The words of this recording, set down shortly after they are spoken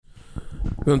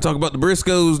We're going to talk about the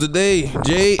Briscoes today.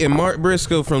 Jay and Mark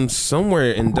Briscoe from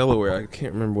somewhere in Delaware. I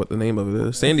can't remember what the name of it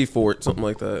is. Sandy Fort, something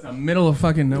like that. The middle of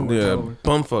fucking nowhere. Yeah, Delaware.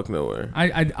 bumfuck nowhere.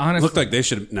 I honestly... Looked like they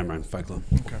should have... Never mind, Fight Club.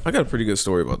 Okay. I got a pretty good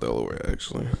story about Delaware,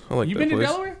 actually. I like You that been place.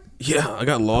 to Delaware? Yeah, I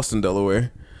got lost in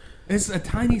Delaware. It's a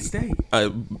tiny state.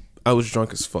 I was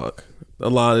drunk as fuck. A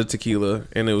lot of tequila,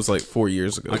 and it was like 4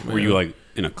 years ago. Were you like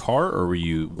in a car or were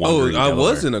you Oh, wandering I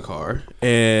Delaware? was in a car,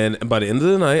 and by the end of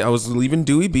the night, I was leaving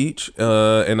Dewey Beach,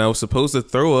 and I was supposed to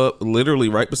throw up literally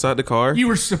right beside the car. You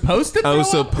were supposed to throw I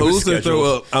was up? supposed to throw scheduled.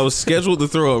 up. I was scheduled to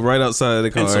throw up right outside of the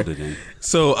car. Penciled it in.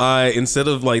 So instead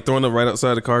of like throwing up right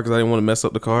outside the car because I didn't want to mess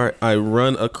up the car, I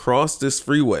run across this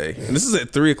freeway. And this is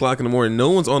at 3 o'clock in the morning. No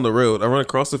one's on the road. I run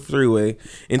across the freeway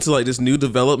into like this new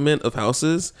development of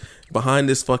houses behind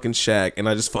this fucking shack, and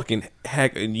I just fucking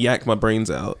yak my brains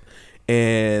out,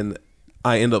 and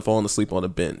I end up falling asleep on a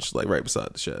bench like right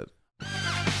beside the shed.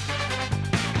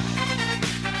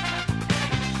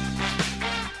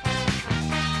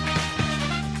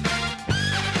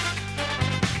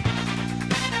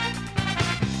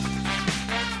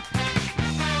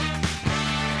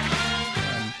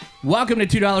 Welcome to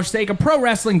 $2 Steak, a pro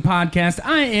wrestling podcast.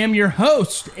 I am your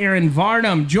host, Aaron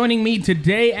Varnum. Joining me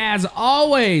today, as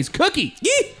always, Cookie.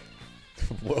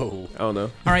 Whoa. I don't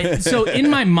know. All right, so in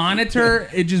my monitor,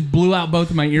 it just blew out both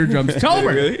of my eardrums.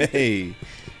 Tolbert. Hey.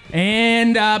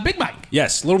 And Big Mike.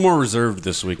 Yes, a little more reserved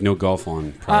this week. No golf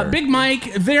on prior. Big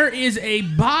Mike, there is a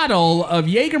bottle of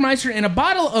Jägermeister and a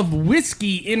bottle of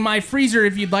whiskey in my freezer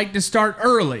if you'd like to start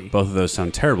early. Both of those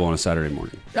sound terrible on a Saturday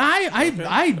morning.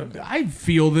 I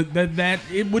feel that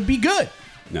it would be good.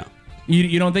 No,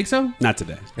 You don't think so? not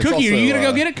today. Cookie, are also, you going to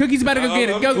go get it? Cookie's about to go get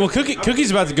it. Go. Well,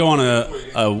 Cookie's about to go on a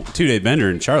 2-day bender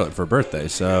in Charlotte for her birthday,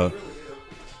 so...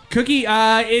 Cookie,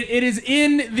 it is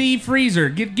in the freezer.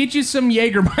 Get you some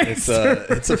Jägermeister.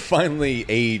 It's a finely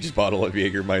aged bottle of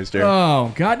Jägermeister.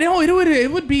 Oh God, no! It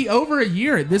would be over a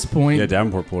year at this point. Yeah,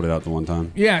 Davenport pulled it out the one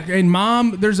time. Yeah, and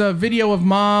Mom, there's a video of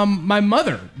my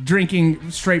mother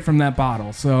drinking straight from that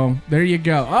bottle. So there you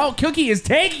go. Oh, Cookie is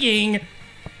taking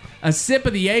a sip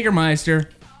of the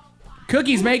Jägermeister.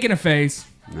 Cookie's making a face.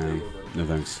 No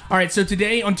thanks. All right, so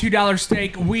today on $2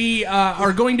 Steak, we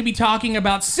are going to be talking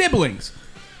about siblings.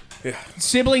 Yeah.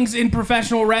 Siblings in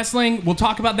professional wrestling. We'll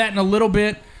talk about that in a little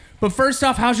bit. But first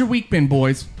off, how's your week been,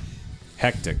 boys?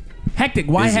 Hectic. Hectic.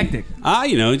 Why Busy. hectic?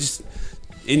 Just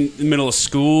in the middle of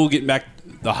school, getting back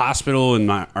to the hospital and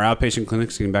our outpatient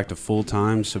clinics, getting back to full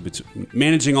time. So it's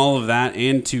managing all of that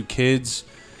and 2 kids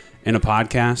and a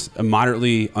podcast, a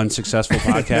moderately unsuccessful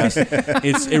podcast.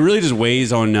 It really just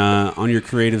weighs on your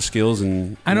creative skills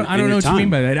and I don't know what you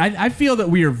mean by that. I feel that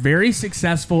we are very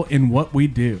successful in what we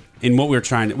do. In what we're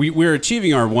trying to, we're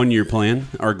achieving our 1-year plan,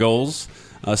 our goals,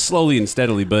 slowly and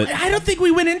steadily. But I don't think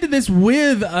we went into this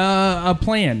with a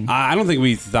plan. I don't think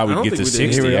we thought we'd don't get think to we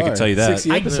did. 60. Here we I can are. tell you that. 60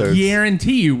 I episodes.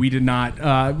 guarantee you we did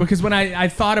not. Because when I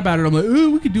thought about it, I'm like, oh,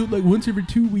 we could do it like once every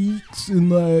 2 weeks. And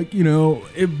like,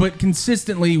 but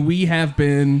consistently we have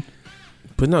been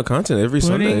Putting out content every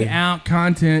putting Sunday. out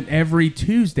content every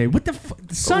Tuesday. What the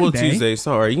Sunday? Well, Tuesday.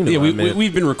 Sorry, you know. Yeah, what I meant.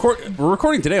 we've been we're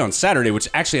recording today on Saturday, which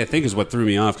actually I think is what threw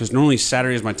me off because normally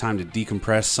Saturday is my time to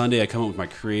decompress. Sunday I come up with my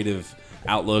creative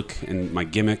outlook and my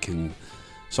gimmick, and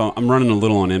so I'm running a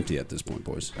little on empty at this point,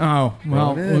 boys. Oh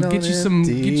well, Running get you some.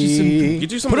 empty. Get you some.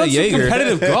 Get you some Put of on that some Jaeger.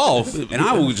 competitive golf, and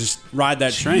I will just ride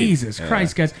that train. Jesus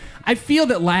Christ, guys! I feel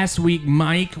that last week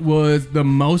Mike was the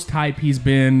most hype he's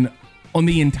been on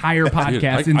the entire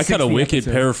podcast. Dude, I cut a 60 wicked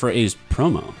episodes. paraphrased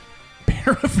promo.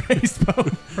 Paraphrased, bro.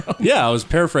 Yeah, I was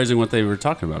paraphrasing what they were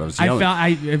talking about. I was yelling.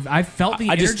 I felt the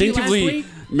I energy distinctively last week.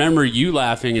 remember you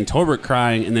laughing and Tolbert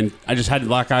crying, and then I just had to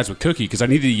lock eyes with Cookie because I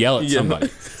needed to yell at somebody.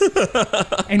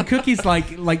 And Cookie's like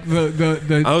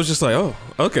the I was just like, oh,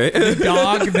 okay.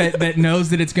 dog that knows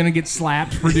that it's gonna get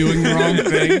slapped for doing the wrong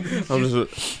thing. I'm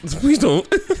just, please don't.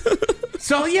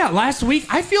 So yeah,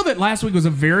 I feel that last week was a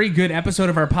very good episode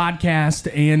of our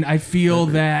podcast, and I feel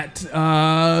that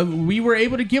we were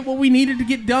able to get what we needed to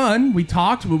get done. We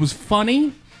talked. It was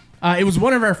funny. It was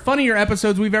one of our funnier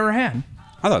episodes we've ever had.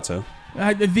 I thought so.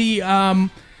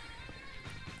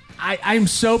 I'm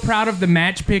so proud of the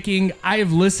match picking. I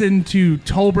have listened to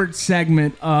Tolbert's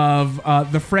segment of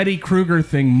the Freddy Krueger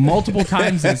thing multiple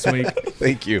times this week,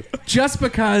 Thank you. just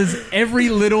because every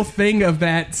little thing of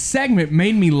that segment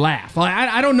made me laugh. Like,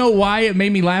 I don't know why it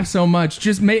made me laugh so much.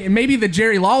 Just maybe the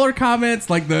Jerry Lawler comments,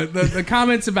 like the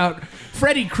comments about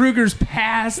Freddy Krueger's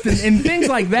past and things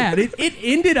like that. It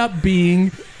ended up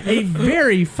being a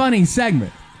very funny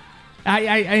segment.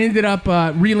 I ended up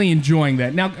really enjoying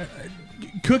that. Now,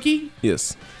 Cookie,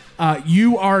 Yes.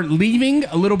 You are leaving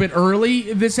a little bit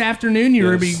early this afternoon.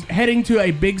 You're going to be heading to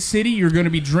a big city. You're going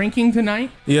to be drinking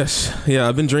tonight. Yes. Yeah,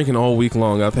 I've been drinking all week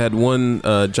long. I've had one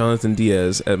Jonathan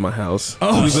Diaz at my house.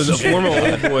 Oh, who's a former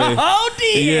old boy. Oh,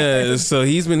 dear. Yeah, so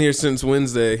he's been here since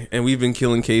Wednesday, and we've been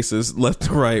killing cases left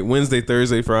to right. Wednesday,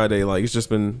 Thursday, Friday. Like, it's just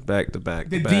been back to back.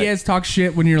 Did Diaz talk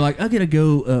shit when you're like, I got to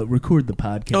go record the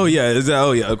podcast? Oh,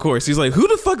 yeah. Of course. He's like, who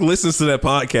the fuck listens to that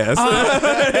podcast?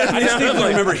 I distinctly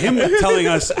remember him telling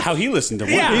us how he listened to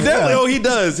one. Yeah. He definitely,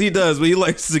 he does, but he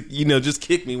likes to, just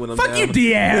kick me when I'm Fuck down. you,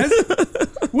 Diaz.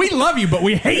 We love you, but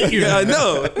we hate you. Yeah, I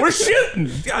know. We're shooting.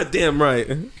 Goddamn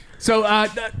right. So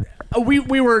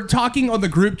we were talking on the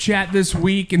group chat this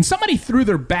week, and somebody threw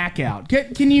their back out.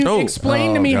 Can you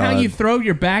explain to me how you throw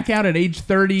your back out at age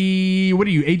 30? What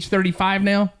are you, age 35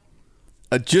 now?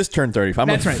 I just turned 35.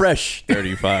 That's I'm right. fresh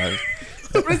 35.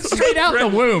 Straight out the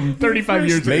womb, 35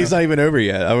 years ago. May's not even over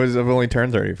yet. I've only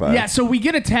turned 35. Yeah, so we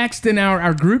get a text in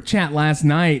our group chat last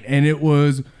night, and it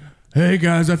was, hey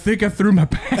guys, I think I threw my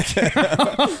back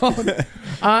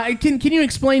out. Can you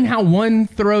explain how one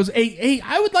throws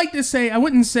I would like to say, I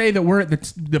wouldn't say that we're at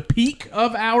the peak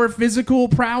of our physical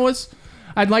prowess.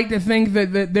 I'd like to think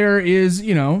that there is,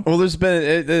 Well, there's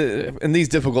been, in these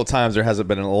difficult times, there hasn't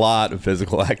been a lot of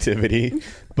physical activity.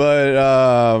 But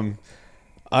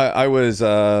I was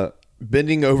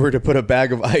bending over to put a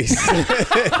bag of ice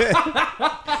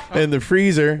in the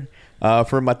freezer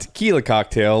for my tequila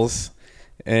cocktails.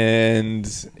 And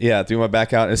yeah, threw my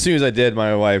back out. As soon as I did,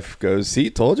 my wife goes, see,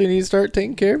 told you need to start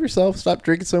taking care of yourself. Stop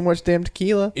drinking so much damn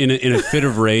tequila. In a fit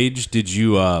of rage, did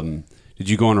you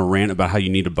go on a rant about how you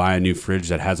need to buy a new fridge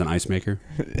that has an ice maker?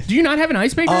 Do you not have an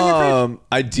ice maker in your fridge?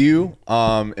 I do.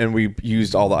 And we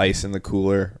used all the ice in the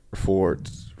cooler for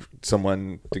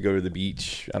someone to go to the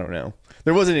beach. I don't know.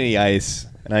 There wasn't any ice,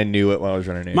 and I knew it when I was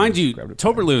running in. Mind you,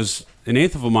 Tolbert lives an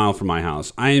eighth of a mile from my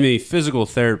house. I am a physical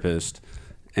therapist,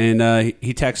 and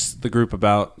he texts the group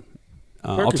about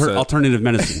alternative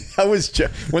medicine. I was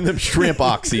one of them shrimp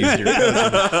oxys.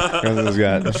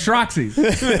 Shroxy.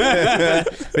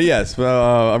 But yes,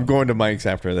 I'm going to Mike's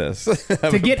after this.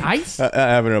 To get ice? I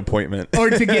have an appointment. Or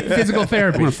to get physical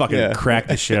therapy? I'm going to fucking crack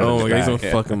the shit out of Oh, this he's guy.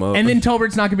 gonna fuck him up. And then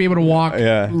Tolbert's not going to be able to walk,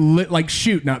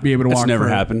 not be able to walk. That's never for-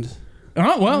 happened.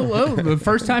 Oh, well, the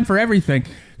first time for everything.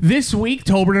 This week,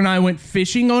 Tolbert and I went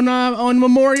fishing on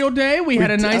Memorial Day. We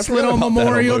had a nice I forgot little about that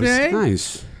Memorial almost. Day.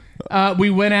 Nice. We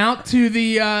went out to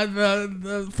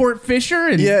the Fort Fisher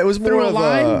and Yeah, it was more threw a of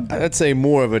line. I'd say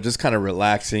more of a just kind of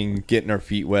relaxing, getting our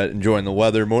feet wet, enjoying the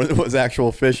weather more than it was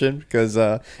actual fishing, because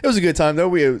it was a good time, though.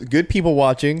 We had good people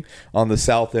watching on the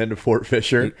south end of Fort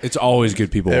Fisher. It's always good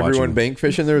people Everyone watching. bank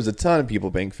fishing. There was a ton of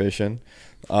people bank fishing.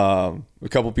 A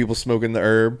couple people smoking the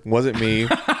herb. Wasn't me.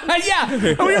 Yeah,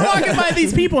 we were walking by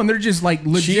these people, and they're just like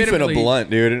Chief legitimately and a blunt,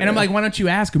 dude. And I'm like, why don't you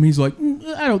ask him? He's like,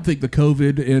 I don't think the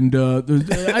COVID and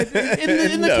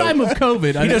in the time of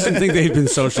COVID, He doesn't think they've been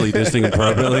socially distancing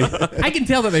appropriately. I can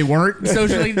tell that they weren't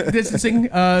socially distancing.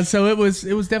 So it was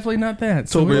definitely not that.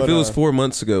 So Tolbert, if it was 4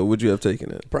 months ago, would you have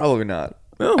taken it? Probably not.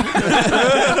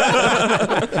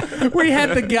 we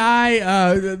had the guy,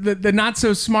 the not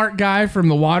so smart guy from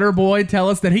the Water Boy, tell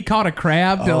us that he caught a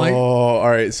crab. All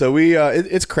right. So we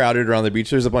it's crowded around the beach.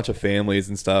 There's a bunch of families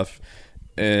and stuff,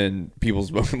 and people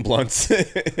smoking blunts.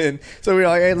 And so we're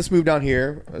like, hey, let's move down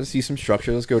here. Let's see some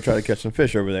structure. Let's go try to catch some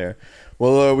fish over there.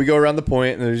 Well, we go around the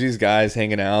point, and there's these guys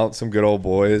hanging out, some good old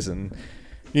boys, and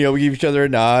we give each other a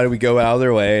nod. And we go out of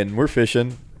their way, and we're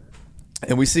fishing,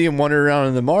 and we see them wandering around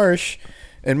in the marsh.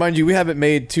 And mind you, we haven't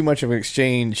made too much of an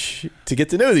exchange to get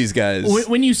to know these guys.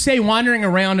 When you say wandering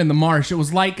around in the marsh, it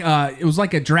was like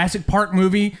a Jurassic Park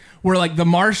movie where like the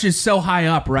marsh is so high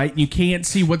up, right? And you can't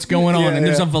see what's going on, and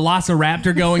there's a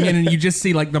velociraptor going in, and you just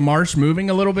see like the marsh moving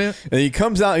a little bit. And he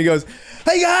comes out and he goes,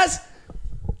 "Hey guys,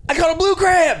 I caught a blue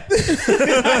crab.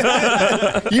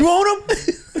 You want them?"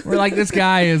 We're like, this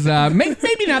guy is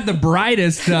maybe not the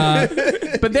brightest,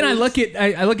 but then I look at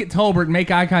Tolbert and make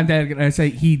eye contact, and I say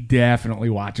he definitely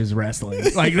watches wrestling.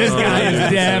 Like this guy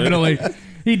is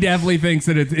definitely thinks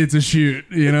that it's a shoot,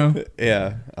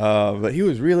 Yeah, but he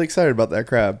was really excited about that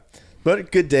crab. But a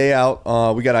good day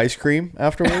out. We got ice cream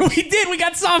afterwards. We did. We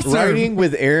got soft serve. Riding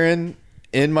with Aaron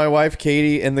and my wife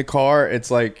Katie in the car.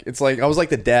 It's like I was like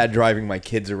the dad driving my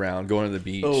kids around, going to the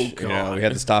beach. Oh, God. We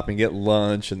had to stop and get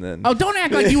lunch, and then Oh, don't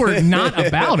act like you were not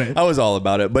about it. I was all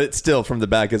about it. But it's still from the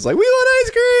back. It's like, we want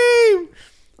ice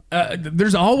cream.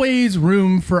 There's always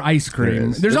room for ice cream. There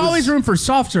is. There's always room for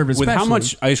soft serve, especially. With how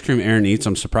much ice cream Aaron eats,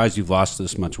 I'm surprised you've lost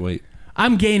this much weight.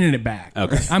 I'm gaining it back.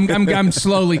 Okay. I'm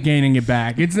slowly gaining it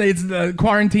back. It's the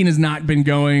quarantine has not been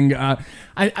going.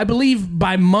 I believe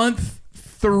by month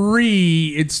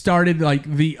 3, it started like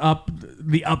the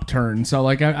upturn. So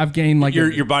like I've gained like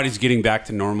Your body's getting back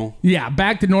to normal. yeah,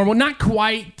 back to normal. Not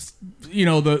quite,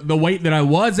 the weight that I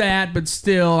was at, but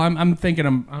still, I'm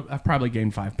thinking I've probably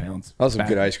gained 5 pounds. That was some back.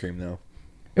 good ice cream, though.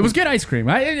 It was good ice cream.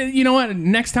 You know what?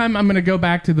 Next time I'm gonna go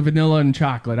back to the vanilla and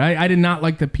chocolate. I did not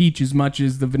like the peach as much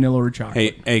as the vanilla or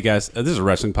chocolate. Hey guys, this is a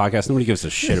wrestling podcast. Nobody gives a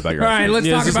shit about your All right, ice cream. let's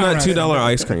Yeah, talk it's about just not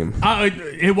wrestling. $2 ice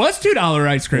cream. It was $2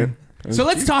 ice cream. So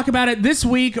let's talk about it. This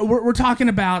week, we're talking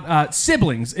about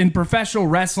siblings in professional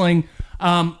wrestling.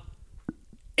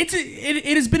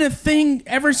 It has been a thing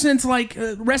ever since like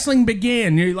wrestling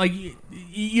began.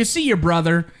 You see your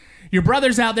brother. Your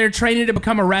brother's out there training to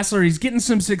become a wrestler. He's getting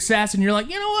some success, and you're like,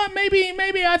 you know what?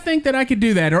 Maybe I think that I could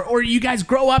do that. Or you guys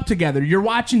grow up together. You're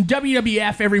watching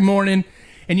WWF every morning,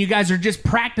 and you guys are just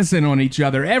practicing on each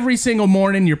other every single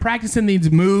morning. You're practicing these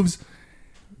moves.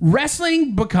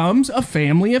 Wrestling becomes a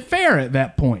family affair at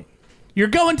that point. You're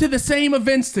going to the same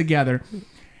events together,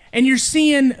 and you're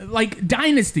seeing like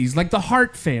dynasties, like the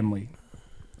Hart family.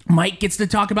 Mike gets to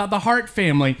talk about the Hart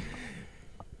family.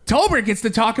 Tolbert gets to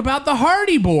talk about the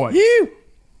Hardy Boys.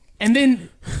 And then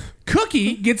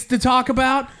Cookie gets to talk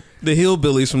about The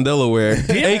hillbillies from Delaware,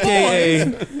 a.k.a.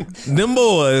 them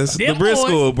boys, the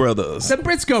Briscoe brothers. the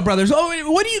Briscoe brothers.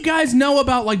 Oh, what do you guys know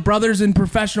about like brothers in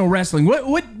professional wrestling?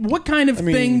 What kind of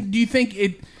thing do you think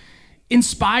it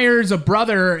inspires a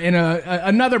brother and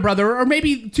another brother, or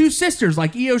maybe two sisters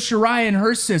like Io Shirai and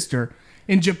her sister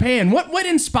in Japan? What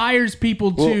inspires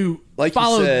people to like you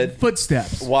follow said,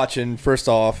 footsteps? Watching, first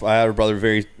off, I have a brother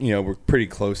we're pretty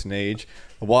close in age.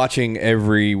 Watching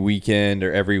every weekend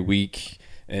or every week,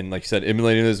 and like you said,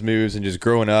 emulating those moves and just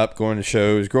growing up, going to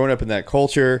shows, growing up in that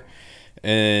culture.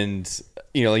 And,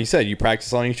 like you said, you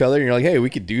practice on each other and you're like, hey, we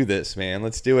could do this, man.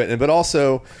 Let's do it. But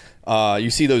also, you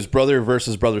see those brother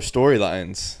versus brother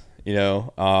storylines,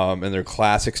 and they're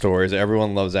classic stories.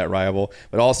 Everyone loves that rival.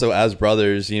 But also as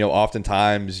brothers,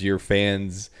 oftentimes you're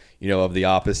fans, of the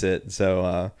opposite.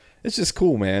 So it's just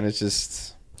cool, man. It's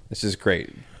just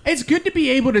great. It's good to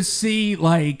be able to see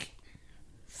like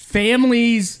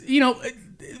families,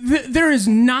 there is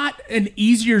not an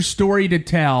easier story to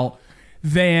tell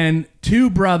than two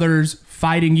brothers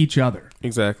fighting each other.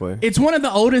 Exactly. It's one of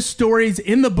the oldest stories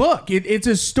in the book. It's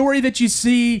a story that you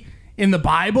see in the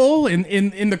Bible, in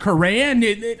the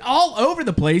Quran, all over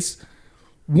the place.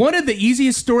 One of the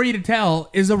easiest story to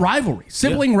tell is a rivalry,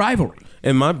 sibling rivalry.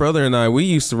 And my brother and I, we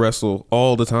used to wrestle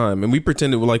all the time, and we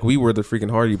pretended like we were the freaking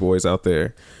Hardy Boys out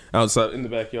there, outside in the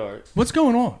backyard. What's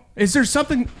going on? Is there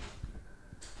something?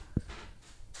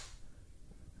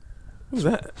 What's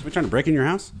that? Somebody trying to break in your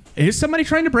house? Is somebody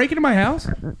trying to break into my house?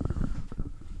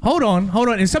 Hold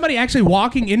on. Is somebody actually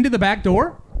walking into the back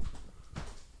door?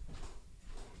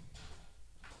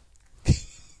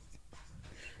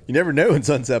 You never know in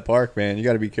Sunset Park, man. You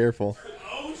got to be careful.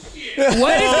 What is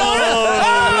going on?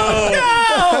 Oh,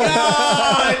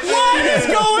 no! What is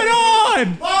going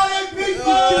on?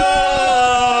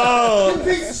 You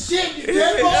piece of shit, you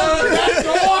deadbolt in the back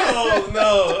door? Oh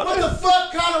no! What the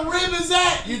fuck kind of rib is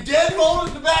that? You deadbolt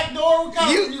in the back door? What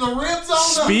kind of the ribs on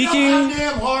Speaking- You know how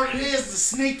damn hard it is to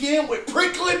sneak in with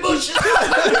prickly bushes?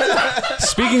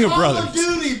 Speaking of Call brothers. of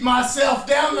Duty myself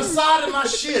down the side of my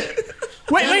shit.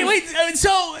 Wait.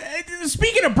 So,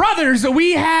 speaking of brothers,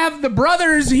 we have the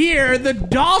brothers here, the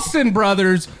Dawson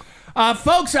brothers.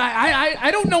 Folks,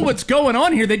 I don't know what's going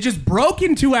on here. They just broke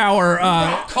into our...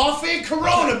 Coffee and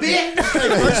Corona, bitch. Hey,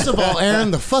 first of all,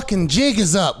 Aaron, the fucking jig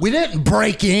is up. We didn't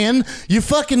break in. You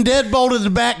fucking deadbolted the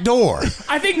back door.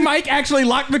 I think Mike actually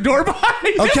locked the door behind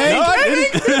me. Okay?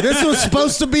 This was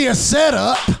supposed to be a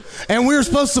setup, and we were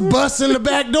supposed to bust in the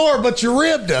back door, but you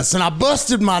ribbed us, and I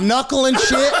busted my knuckle and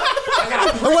shit.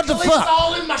 What the It's fuck?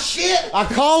 all in my shit. I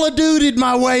Call of Duty'd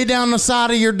my way down the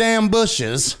side of your damn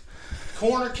bushes.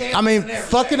 Corner case. I mean, and everything.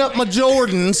 fucking up my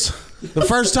Jordans. The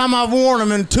first time I've worn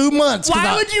them in 2 months. 'cause Why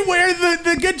I- would you wear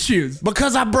the good shoes?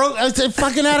 Because I said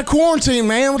fucking out of quarantine,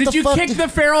 man. What Did the you fuck? kick the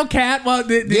feral cat? Well,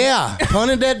 Yeah,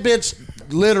 punted that bitch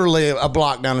literally a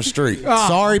block down the street.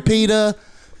 Sorry, PETA,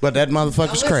 but that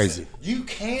motherfucker's Now, crazy. listen, you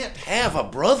can't have a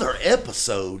brother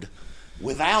episode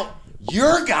without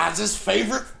your guys'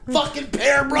 favorite fucking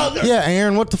pair of brothers. Yeah,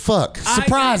 Aaron, what the fuck?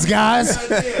 Surprise, guys.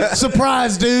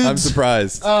 Surprise, dudes. I'm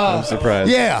surprised. I'm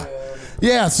surprised. Yeah.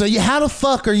 Yeah, so how the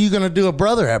fuck are you going to do a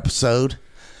brother episode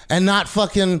and not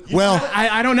fucking, well...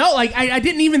 I don't know. Like, I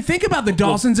didn't even think about the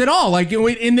Dawsons at all. Like,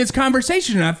 in this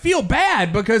conversation, and I feel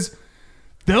bad because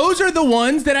those are the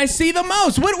ones that I see the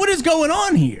most. What is going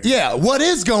on here? Yeah, what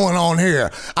is going on here?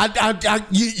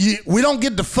 We don't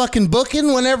get the fucking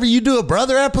booking whenever you do a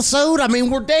brother episode. I mean,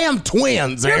 we're damn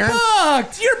twins, You're Aaron.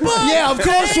 booked. You're booked. Yeah, of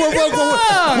course we're You're booked. booked.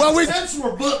 Well, Since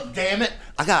we're booked, damn it,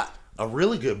 I got a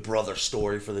really good brother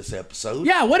story for this episode.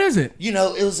 Yeah, what is it? You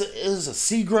know, it was a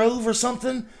Seagrove or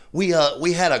something. We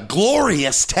had a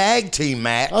glorious tag team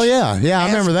match. Oh yeah, I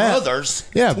as remember that. Brothers,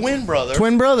 Yeah, twin brothers.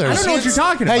 Twin brothers. I don't know what you're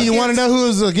talking about. Hey, you want to know who it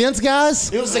was against,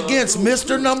 guys? It was against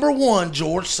Mr. Number One,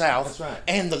 George South,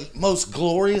 and the most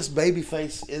glorious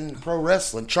babyface in pro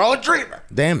wrestling, Charlotte Dreamer.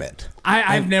 Damn it.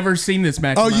 I've never seen this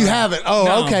match. Oh, in my you life. haven't? Oh,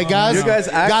 No. okay, guys. You guys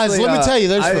actually, let me tell you,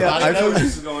 there's.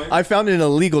 I found an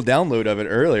illegal download of it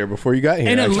earlier before you got here.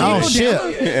 An actually. illegal Oh shit!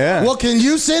 download? Yeah. Well, can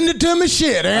you send it to me?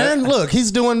 Shit, Aaron. Look,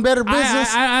 he's doing better business.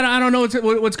 I don't know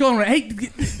what's going on. Hey,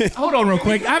 hold on real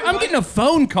quick. I'm getting a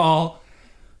phone call.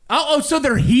 Oh, so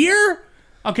they're here?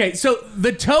 Okay, so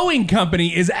the towing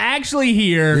company is actually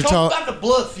here. Talk about the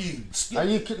blood feuds. Are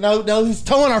you? No, he's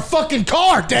towing our fucking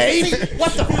car, Dave.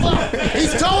 What the fuck?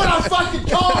 He's towing our fucking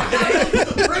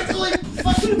car. Wrinkly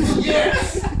fucking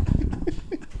yes.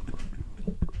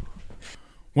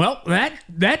 Well,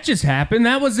 that just happened.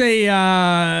 That was a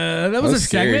was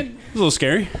scary. segment. It's a little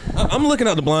scary. I'm looking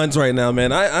out the blinds right now,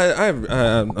 man.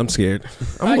 I'm scared.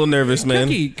 I'm a little nervous, man.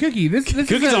 Cookie. This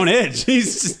Cookie's is on edge.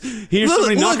 He's hears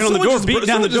somebody knocking on the someone door, just beating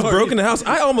down the someone door. just broke in the house.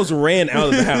 I almost ran out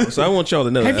of the house. I want y'all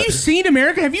to know Have that. you seen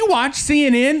America? Have you watched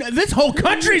CNN? This whole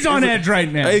country's on edge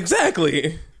right now.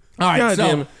 Exactly. All right, God so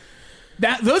damn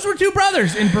it. those were two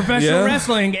brothers in professional Yeah.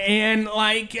 wrestling, and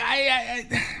like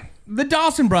the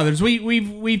Dawson brothers.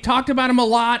 We've talked about them a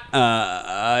lot.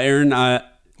 Aaron,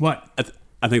 What?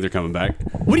 I think they're coming back.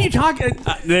 What are you talking?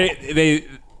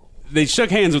 They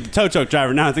shook hands with the tow truck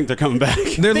driver. Now I think they're coming back.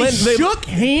 They're They shook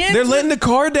hands. They're letting the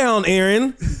car down,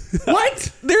 Aaron.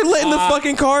 What? They're letting the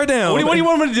fucking car down. What do you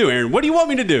want me to do, Aaron? What do you want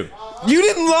me to do? You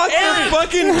didn't lock the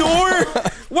fucking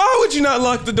door. Why would you not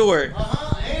lock the door?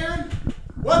 Aaron,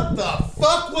 what the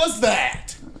fuck was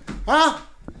that? Huh?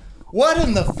 What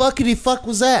in the fuckity fuck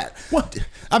was that? What?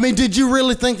 I mean, did you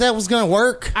really think that was gonna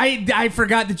work? I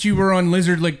forgot that you were on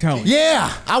Lizard Lick Towing.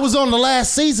 Yeah, I was on the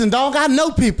last season, dog. I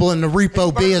know people in the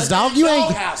repo biz, dog. You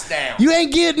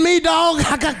ain't getting me, dog.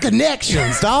 I got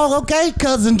connections, dog. Okay,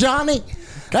 cousin Johnny.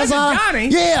 That's Cousin Johnny?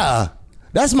 Yeah,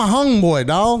 that's my homeboy,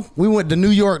 dog. We went to New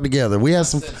York together. We had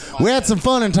some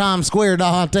fun in Times Square,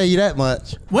 dog. I'll tell you that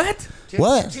much. What?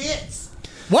 What? Tits.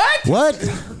 What? What?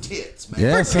 For tits, man.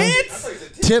 Yeah, son.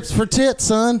 Tits? Tips for tits,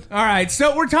 son. All right,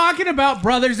 so we're talking about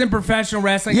brothers in professional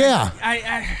wrestling. Yeah.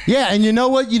 I Yeah, and you know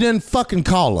what? You didn't fucking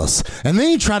call us. And then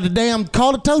you tried to damn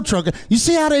call the tow truck. You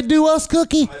see how they do us,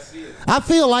 Cookie? I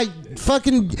feel like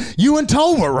fucking you and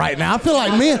Tolbert right now. I feel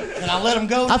like me. Can I let him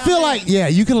go? I feel like, yeah,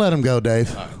 you can let him go,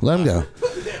 Dave. Let him go.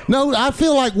 No, I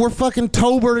feel like we're fucking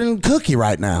Tolbert and Cookie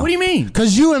right now. What do you mean?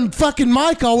 Because you and fucking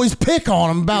Mike always pick on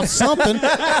him about something.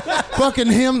 Fucking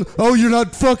him, oh, you're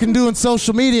not fucking doing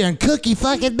social media. And Cookie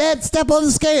fucking, that step on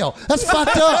the scale. That's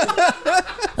fucked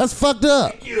up. That's fucked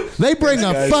up. They bring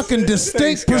a fucking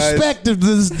distinct perspective to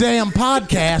this damn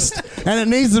podcast, and it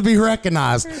needs to be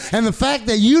recognized. And the fact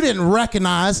that you didn't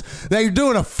recognize that you're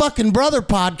doing a fucking brother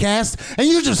podcast, and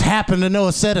you just happen to know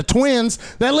a set of twins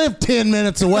that live 10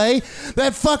 minutes away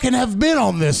that fucking have been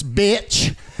on this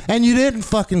bitch, and you didn't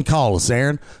fucking call us,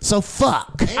 Aaron. So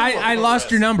fuck. I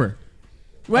lost your number.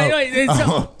 Wait.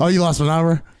 Oh, you lost my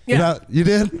number? Yeah. You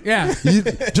did? Yeah. You,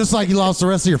 just like you lost the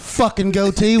rest of your fucking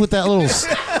goatee with that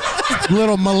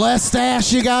little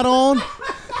molestache you got on?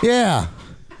 Yeah.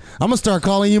 I'm going to start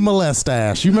calling you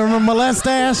molestache. You remember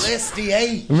molestache?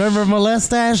 SDA. Remember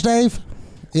molestache, Dave?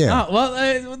 Yeah. Oh,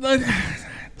 well,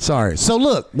 Sorry. So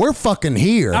look, we're fucking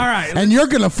here. All right. And you're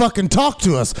going to fucking talk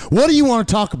to us. What do you want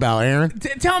to talk about, Aaron?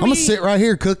 tell I'm me. going to sit right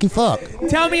here, Cookie. Fuck.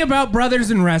 Tell me about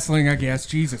brothers in wrestling. I guess.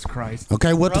 Jesus Christ.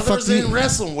 Okay, what the fuck Brothers do you... in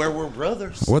wrestling, where we're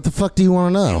brothers. What the fuck do you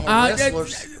want to know?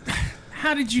 Wrestlers.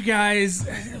 How did you guys?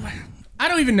 I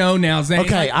don't even know now, Zane.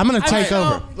 Okay, I'm going to take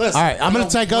over. Listen, All right, I'm going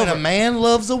to take over. When a man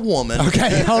loves a woman,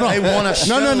 Okay, hold on. they want to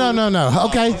No.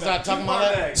 Okay. He's not talking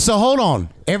about that. So hold on.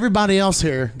 Everybody else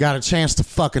here got a chance to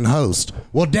fucking host.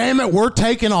 Well, damn it, we're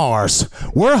taking ours.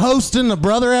 We're hosting the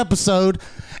brother episode,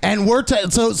 and we're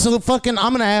so fucking.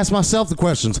 I'm gonna ask myself the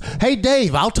questions. Hey,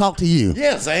 Dave, I'll talk to you.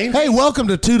 Yeah, Zane. Hey, welcome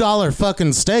to $2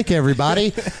 fucking steak,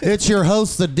 everybody. It's your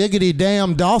host, the Diggity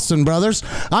Damn Dawson brothers.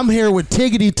 I'm here with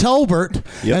Tiggity Tolbert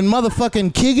and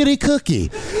motherfucking Kiggity Cookie.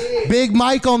 Big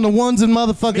Mike on the ones and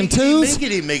motherfucking twos.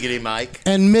 Miggity, Mike.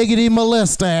 And Miggity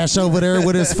Molestache over there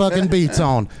with his fucking beats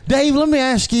on. Dave, let me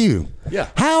ask you. Yeah.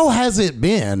 How has it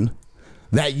been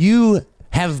that you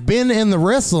have been in the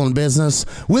wrestling business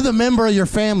with a member of your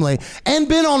family and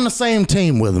been on the same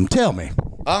team with them? Tell me.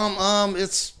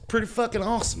 It's pretty fucking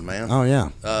awesome, man. Oh yeah.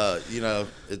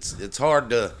 It's hard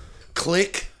to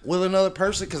click with another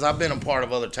person because I've been a part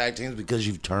of other tag teams because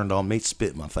you've turned on me,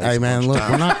 spit in my face. Hey man, look,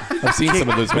 we're not. I've seen some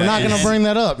of those We're not matches. gonna bring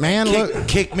that up, man. Look.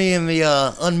 Kick me in the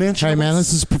unmentioned. Hey man,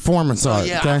 this is performance art.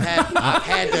 Yeah, Okay. I've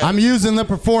had to. I'm using the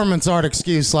performance art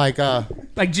excuse like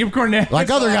Jim Cornette.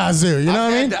 other guys do. You know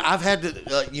what I mean? I've had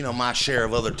to, my share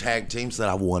of other tag teams that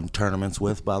I won tournaments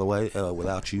with, by the way,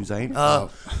 without you, Zane. But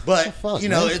fuck, you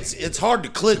know, man? it's hard to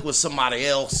click with somebody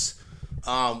else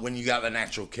when you got the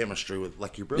natural chemistry with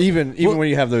like your brother. Even when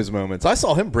you have those moments. I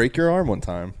saw him break your arm one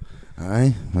time.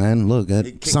 Hey man, look.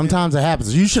 Sometimes it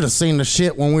happens. You should have seen the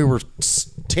shit when we were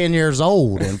 10 years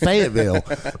old in Fayetteville,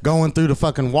 going through the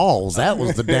fucking walls. That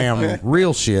was the damn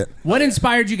real shit. What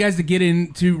inspired you guys to get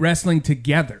into wrestling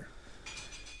together?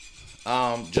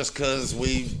 Just because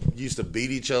we used to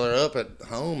beat each other up at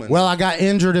home. And, Well, I got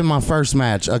injured in my first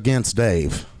match against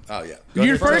Dave. oh yeah.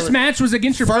 Your first match was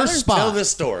against your brother? First spot. Tell this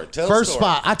story. First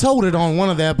spot. I told it on one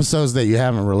of the episodes that you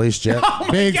haven't released yet.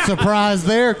 Big surprise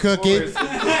there, Cookie.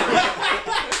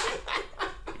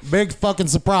 Big fucking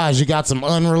surprise. You got some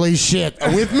unreleased shit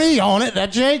with me on it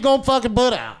that you ain't gonna fucking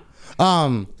put out.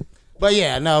 But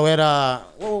yeah, no, what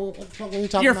the fuck are we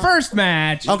talking Your about? first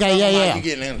match. Okay, yeah. You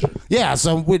getting injured? Yeah,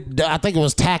 so I think it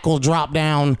was tackle, drop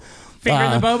down. Finger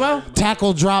in the bobo?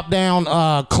 Tackle, drop down,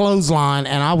 clothesline,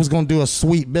 and I was going to do a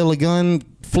sweet Billy Gunn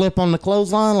flip on the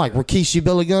clothesline, like Rikishi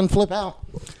Billy Gunn flip out.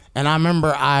 And I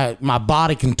remember my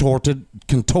body contorted.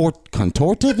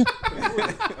 Contorted?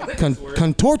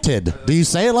 Do you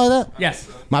say it like that? Yes.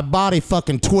 My body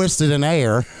fucking twisted in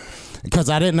air because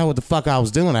I didn't know what the fuck I was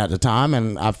doing at the time,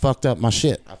 and I fucked up my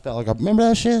shit. I felt like I remember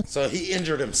that shit. So he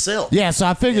injured himself. Yeah, so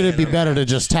I figured it'd be better to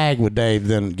just tag with Dave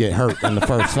than get hurt in the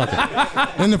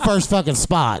first fucking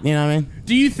spot. You know what I mean?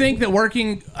 Do you think that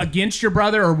working against your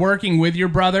brother or working with your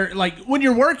brother, like when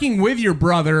you're working with your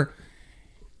brother,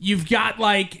 you've got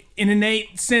like an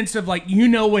innate sense of like, you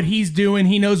know what he's doing,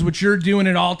 he knows what you're doing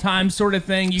at all times, sort of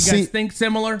thing? You guys think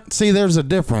similar? See, there's a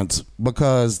difference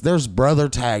because there's brother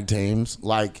tag teams.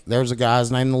 Like, there's a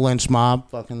guy's named the Lynch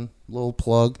Mob, fucking little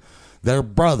plug. They're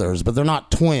brothers, but they're not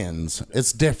twins.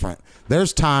 It's different.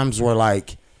 There's times where,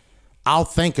 like, I'll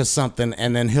think of something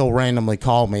and then he'll randomly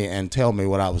call me and tell me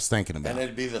what I was thinking about. And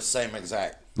it'd be the same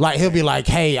exact. Like, he'll be like,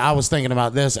 hey, I was thinking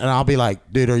about this. And I'll be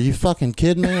like, dude, are you fucking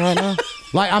kidding me right now?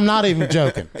 Like, I'm not even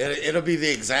joking. It'll be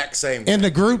the exact same. In the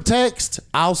group text,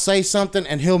 I'll say something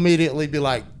and he'll immediately be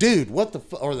like, dude, what the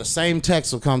fuck? Or the same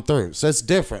text will come through. So it's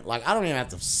different. Like, I don't even have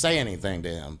to say anything to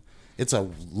him. It's a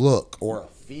look or a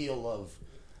feel of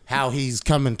how he's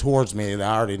coming towards me that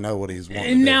I already know what he's wanting.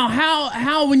 And now,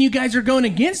 how when you guys are going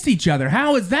against each other,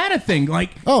 how is that a thing?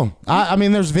 Like, Oh, I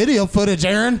mean, there's video footage,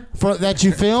 Aaron, that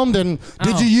you filmed, and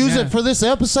did you use yeah. it for this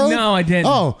episode? No, I didn't.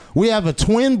 Oh, we have a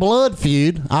twin blood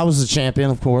feud. I was the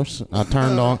champion, of course. I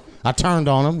turned on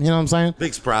him. You know what I'm saying?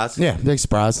 Big surprise. Yeah, big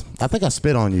surprise. I think I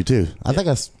spit on you too. I think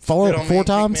I four Spit on me, kick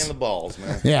times. me in the balls,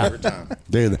 man. Yeah, Every time.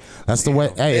 dude, that's the way.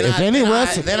 Hey, if any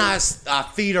wrestler, Then I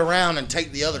feed around and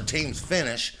take the other team's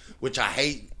finish, which I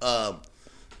hate,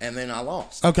 and then I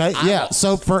lost. okay, I yeah. lost.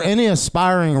 So for any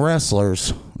aspiring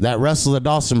wrestlers that wrestle the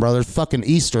Dawson brothers, fucking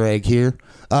Easter egg here.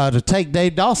 To take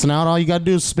Dave Dawson out, all you gotta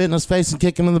do is spit in his face and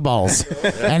kick him in the balls,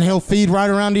 and he'll feed right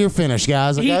around to your finish,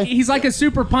 guys. Okay. he's like a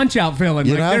super punch-out villain.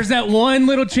 You Like, know? there's that one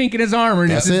little chink in his armor,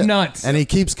 and That's it's just it. nuts. And he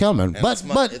keeps coming. And But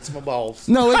it's my balls.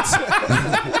 no, it's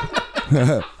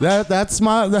that's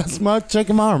my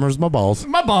chicken my armor is my balls.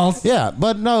 My balls. Yeah,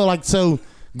 but no, like, so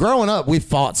growing up we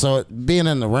fought, so being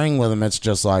in the ring with him, it's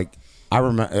just like I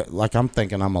remember, like, I'm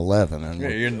thinking I'm 11 and Yeah,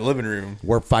 you're in the living room.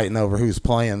 we're fighting over who's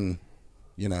playing,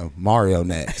 Mario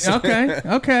next.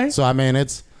 Okay. So I mean,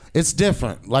 it's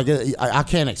different. Like, I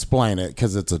can't explain it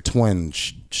because it's a twin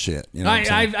shit. You know what I'm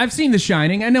saying? I've seen The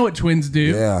Shining. I know what twins do.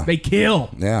 Yeah. They kill.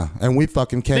 Yeah, and we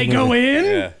fucking came. They go in.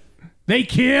 Yeah. They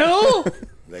kill.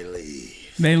 They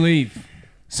leave. They leave.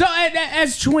 So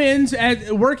as twins,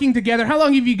 working together, how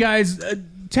long have you guys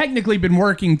technically been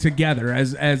working together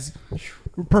as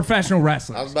professional I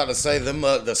wrestlers? was about to say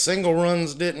the single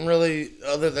runs didn't really,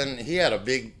 other than he had a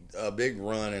big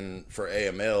run for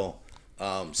AML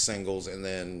singles, and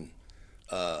then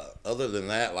other than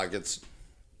that, like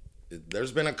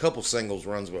there's been a couple singles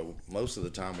runs, but most of the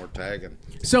time we're tagging.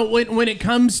 So when it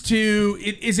comes to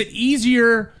is it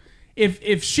easier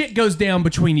if shit goes down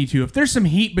between you two? If there's some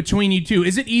heat between you two,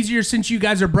 is it easier since you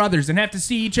guys are brothers and have to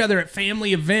see each other at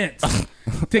family events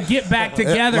to get back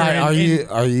together? Like,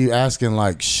 are you asking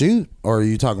like shoot, or are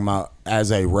you talking about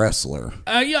as a wrestler?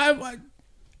 Yeah.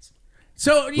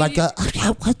 So Like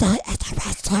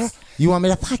you want me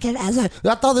to fucking?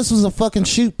 I thought this was a fucking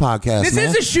shoot podcast. This man.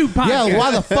 is a shoot podcast. Yeah,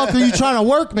 why the fuck are you trying to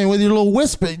work me with your little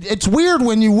whisper? It's weird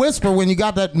when you whisper when you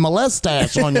got that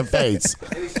molestache on your face.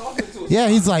 Yeah,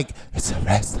 he's like, it's a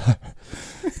wrestler.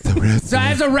 It's a wrestler. So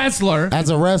as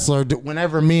a wrestler,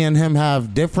 whenever me and him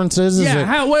have differences,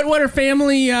 what are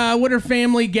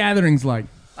family gatherings like?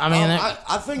 I mean,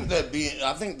 I think that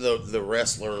the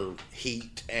wrestler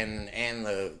heat and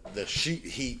the shoot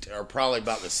heat are probably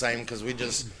about the same because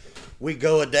we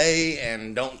go a day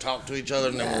and don't talk to each other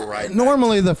and then we're right back.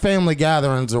 normally the family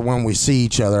gatherings are when we see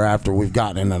each other after we've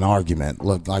gotten in an argument.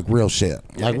 Look, like real shit.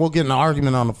 Like we'll get in an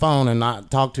argument on the phone and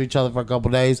not talk to each other for a couple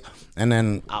days, and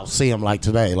then I'll see them like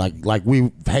today. Like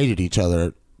we hated each other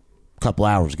a couple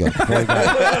hours ago.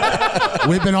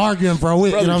 We've been arguing for a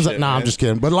week. Brother I was shit, like, nah, I'm man. just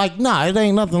kidding. But like, nah, it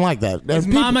ain't nothing like that. Is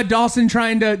Mama Dawson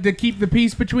trying to keep the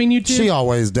peace between you two? She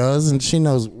always does, and she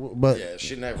knows. But Yeah,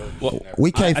 she never.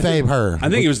 we kayfabe her. I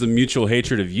think it was the mutual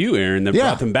hatred of you, Aaron, that Yeah.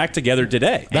 brought them back together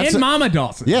today. That's and it. Mama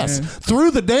Dawson. Yes, Yeah.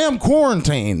 through the damn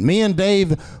quarantine, me and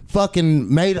Dave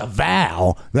fucking made a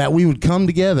vow that we would come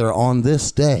together on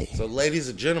this day. So, ladies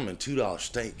and gentlemen, $2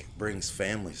 steak brings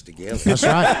families together. That's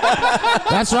right.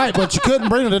 That's right. But you couldn't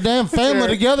bring the damn family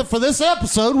together for this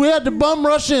episode. We had to bum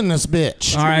rush in this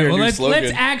bitch. All right, Your well new let's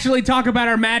slogan. actually talk about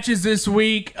our matches this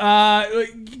week.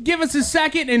 Give us a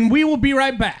second, and we will be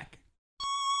right back.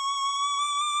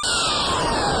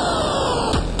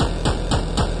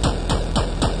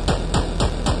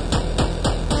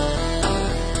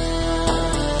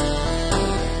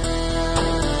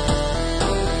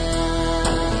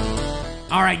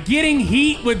 All right, getting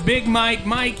heat with Big Mike.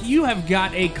 Mike, you have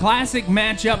got a classic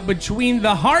matchup between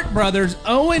the Hart brothers,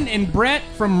 Owen and Brett,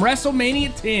 from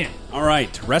WrestleMania 10. All right,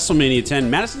 WrestleMania 10,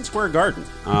 Madison Square Garden,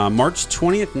 March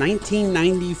 20th,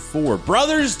 1994.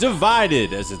 Brothers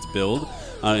Divided, as it's billed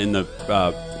in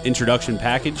the introduction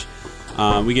package.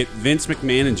 We get Vince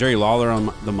McMahon and Jerry Lawler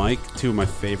on the mic, two of my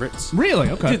favorites. Really?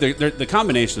 Okay. Dude, the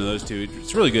combination of those two,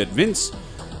 it's really good. Vince,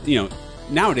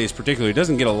 nowadays particularly,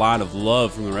 doesn't get a lot of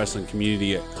love from the wrestling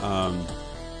community,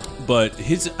 but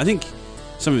I think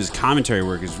some of his commentary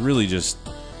work is really just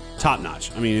top notch.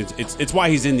 I mean, it's why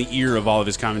he's in the ear of all of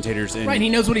his commentators. And Right, he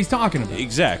knows what he's talking about.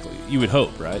 exactly. You would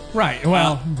hope, right? Right,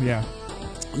 well, yeah.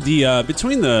 The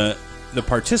between the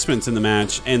participants in the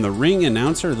match and the ring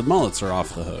announcer, the mullets are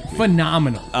off the hook. Man.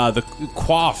 Phenomenal. The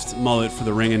coiffed mullet for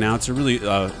the ring announcer, really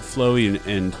flowy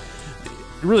and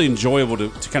really enjoyable to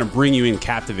kind of bring you in,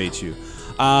 captivate you.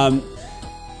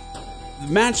 The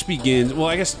match begins. Well,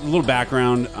 I guess a little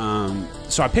background.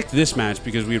 So I picked this match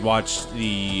because we had watched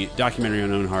the documentary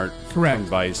on Owen Hart Correct. from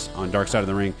Vice on Dark Side of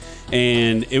the Ring,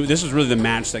 and this was really the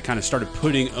match that kind of started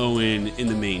putting Owen in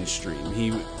the mainstream. He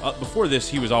before this,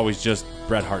 he was always just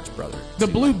Bret Hart's brother. The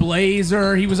Blue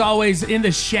Blazer, he was always in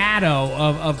the shadow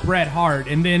of Bret Hart,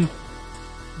 and then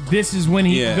this is when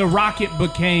Yeah. the Rocket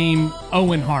became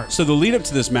Owen Hart. So the lead up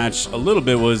to this match a little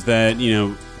bit was that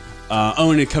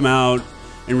Owen had come out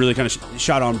and really kind of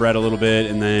shot on Bret a little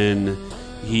bit, and then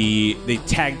they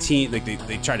tag team, like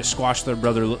they tried to squash their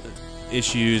brother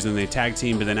issues, and they tag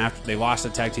team, but then after they lost the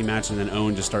tag team match, and then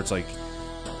Owen just starts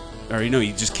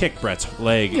he just kicked Bret's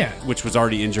leg, Yeah. which was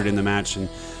already injured in the match, and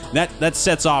that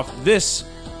sets off this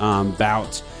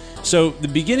bout. So the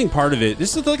beginning part of it,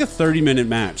 this is like a 30-minute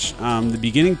match. The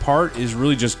beginning part is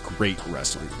really just great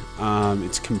wrestling.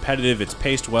 It's competitive, it's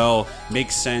paced well,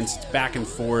 makes sense, it's back and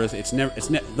forth.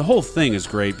 The whole thing is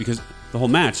great because the whole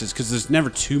match is because there's never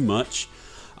too much,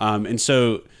 and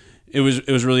so it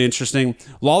was really interesting.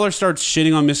 Lawler starts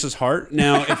shitting on Mrs. Hart.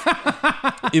 Now,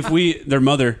 their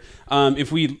mother.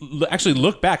 If we actually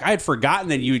look back, I had forgotten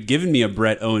that you had given me a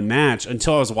Bret Owen match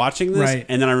until I was watching this, Right.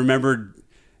 and then I remembered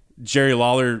Jerry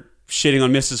Lawler shitting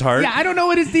on Mrs. Hart. Yeah, I don't know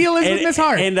what his deal is with Miss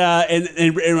Hart. And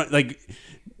like,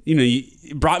 you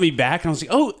brought me back, and I was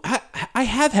like, oh, I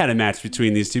have had a match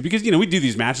between these two because we do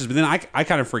these matches, but then I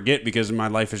kind of forget because my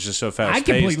life is just so fast. I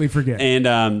completely forget. And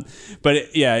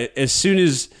as soon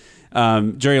as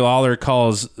Jerry Lawler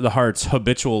calls the Harts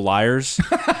habitual liars,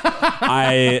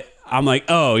 I'm like,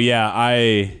 oh yeah,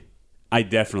 I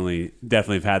definitely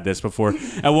have had this before.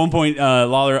 At one point,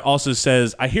 Lawler also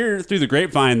says, I hear through the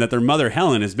grapevine that their mother,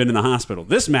 Helen, has been in the hospital.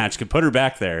 This match could put her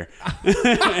back there. And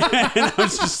I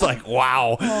was just like,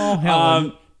 wow. Oh,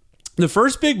 Helen. The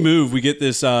first big move, we get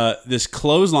this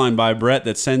clothesline by Bret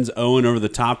that sends Owen over the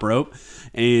top rope.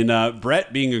 And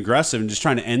Bret, being aggressive and just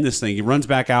trying to end this thing, he runs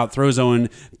back out, throws Owen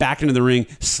back into the ring,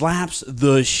 slaps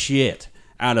the shit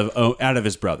out of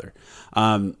his brother.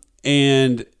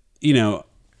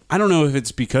 I don't know if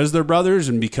it's because they're brothers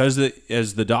and because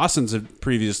as the Dawsons have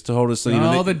previously told us,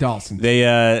 The Dawsons.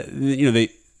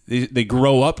 They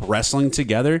grow up wrestling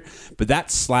together, but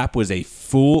that slap was a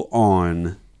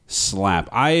full-on slap.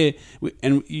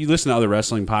 And you listen to other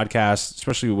wrestling podcasts,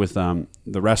 especially with the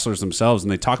wrestlers themselves,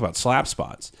 and they talk about slap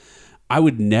spots. I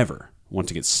would never want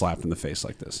to get slapped in the face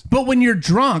like this. But when you're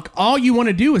drunk, all you want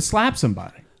to do is slap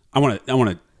somebody. I want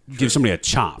to give somebody a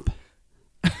chop.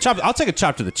 I'll take a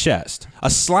chop to the chest. A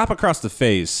slap across the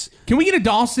face. Can we get a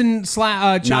Dawson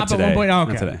chop Not at today. one point? Oh,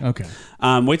 okay. Not today.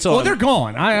 Okay. Wait till. Well, they're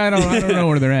gone. I don't know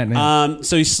where they're at now.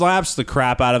 So he slaps the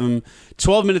crap out of him.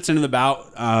 12 minutes into the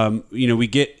bout, we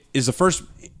get is the first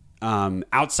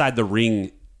outside the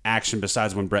ring action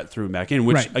besides when Brett threw him back in,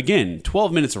 which Right. again,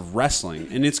 12 minutes of wrestling,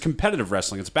 and it's competitive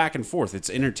wrestling. It's back and forth. It's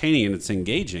entertaining and it's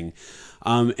engaging.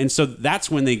 And so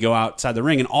that's when they go outside the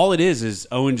ring, and all it is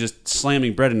Owen just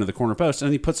slamming Brett into the corner post, and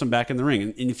then he puts him back in the ring.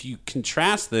 And if you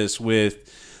contrast this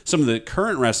with some of the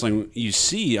current wrestling you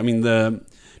see, I mean,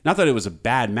 not that it was a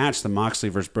bad match, the Moxley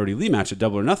versus Brody Lee match at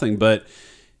Double or Nothing, but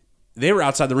they were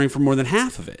outside the ring for more than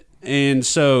half of it. And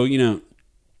so,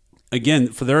 again,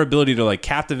 for their ability to like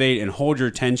captivate and hold your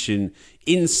attention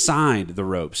inside the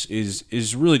ropes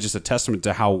is really just a testament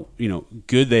to how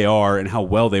good they are and how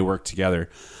well they work together.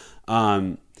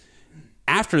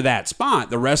 After that spot,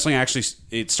 the wrestling actually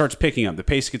it starts picking up. The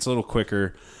pace gets a little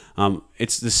quicker.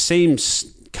 It's the same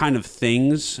kind of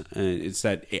things. It's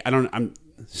that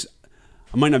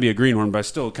I might not be a greenhorn, but I'm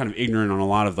still kind of ignorant on a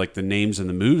lot of like the names and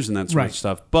the moves and that sort of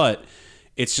stuff. But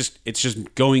it's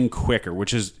just going quicker,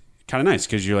 which is kind of nice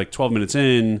because you're like 12 minutes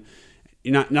in.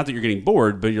 You're not that you're getting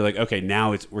bored, but you're like, okay,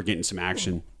 now we're getting some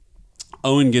action.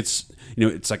 Owen gets,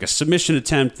 it's like a submission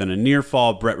attempt, then a near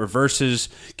fall. Brett reverses,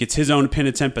 gets his own pin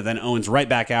attempt, but then Owen's right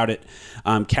back out it,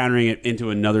 countering it into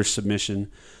another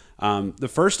submission. The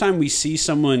first time we see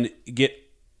someone get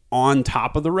on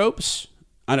top of the ropes,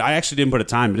 I actually didn't put a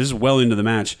time, but this is well into the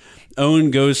match.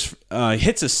 Owen goes,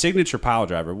 hits a signature pile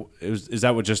driver. Is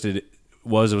that what just it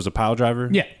was? It was a pile driver?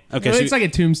 Yeah. Okay. It's like a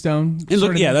tombstone. That's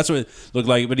what it looked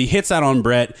like. But he hits that on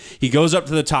Brett. He goes up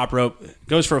to the top rope,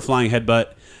 goes for a flying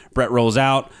headbutt. Brett rolls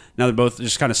out. Now they're both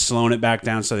just kind of slowing it back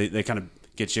down, so they kind of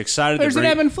get you excited. There's an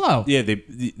ebb and flow. Yeah, they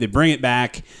bring it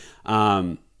back.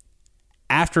 After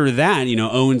that,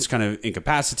 Owen's kind of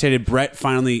incapacitated. Brett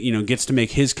finally, gets to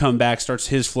make his comeback, starts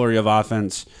his flurry of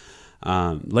offense.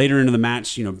 Later into the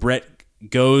match, Brett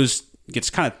gets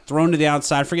kind of thrown to the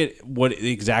outside. Forget what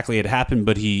exactly had happened,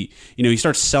 but he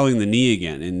starts selling the knee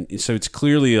again, and so it's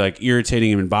clearly like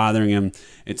irritating him and bothering him.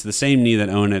 It's the same knee that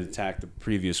Owen had attacked the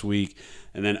previous week.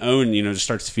 And then Owen, just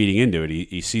starts feeding into it.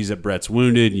 He sees that Brett's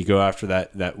wounded. You go after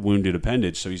that wounded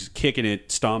appendage. So he's kicking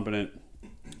it, stomping it,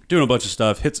 doing a bunch of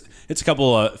stuff. Hits a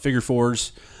couple of figure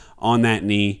fours on that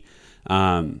knee.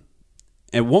 At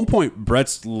one point,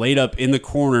 Brett's laid up in the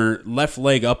corner, left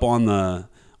leg up on the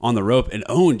rope, and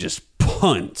Owen just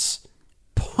punts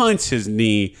his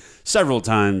knee several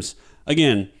times.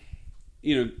 Again,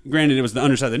 granted it was the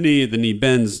underside of the knee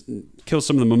bends, kills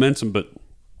some of the momentum, but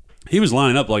he was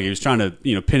lining up like he was trying to,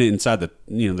 pin it inside the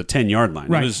 10-yard line.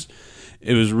 Right.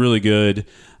 It was really good.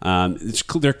 It's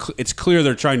clear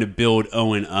they're trying to build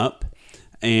Owen up,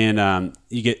 and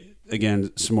you get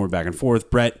again some more back and forth.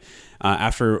 Brett,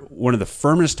 after one of the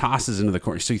firmest tosses into the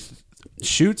corner, so he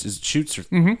shoots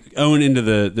Owen into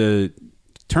the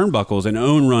turnbuckles, and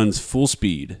Owen runs full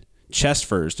speed, chest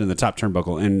first in the top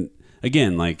turnbuckle, and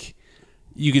again, like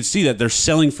you could see that they're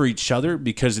selling for each other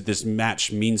because this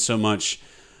match means so much.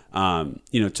 To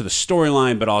the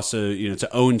storyline, but also,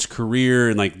 to Owen's career,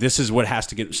 and like this is what has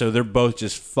to get. So they're both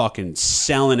just fucking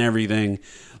selling everything.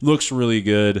 Looks really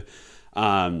good.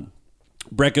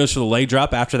 Brett goes for the leg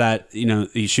drop after that.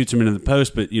 He shoots him into the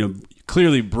post, but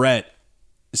clearly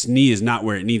Brett's knee is not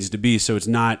where it needs to be, so it's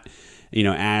not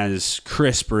as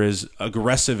crisp or as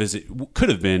aggressive as it could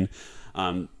have been.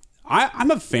 I'm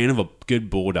a fan of a good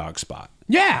bulldog spot.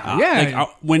 Yeah.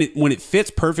 When it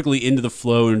fits perfectly into the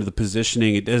flow, into the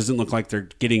positioning, it doesn't look like they're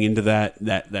getting into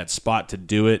that spot to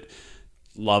do it.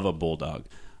 Love a bulldog.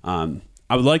 I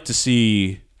would like to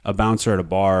see a bouncer at a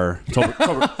bar. Tell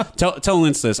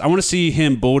Lince this. I want to see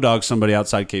him bulldog somebody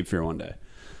outside Cape Fear one day.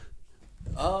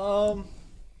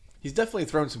 He's definitely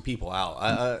thrown some people out.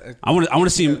 I want to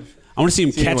see him. I want to see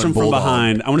him catch him him from bulldog.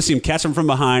 behind. I want to see him catch him from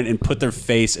behind and put their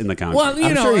face in the concrete. Well,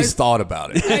 I'm sure he's thought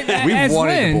about it. We've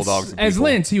wanted the Bulldogs. As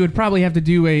Lince, he would probably have to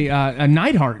do a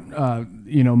Neidhart,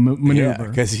 maneuver.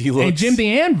 because he looks and Jim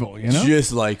the Anvil,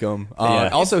 just like him. Yeah.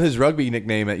 Also, his rugby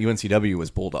nickname at UNCW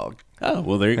was Bulldog. Oh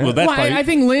well, that's probably I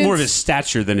think Lince, more of his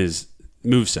stature than his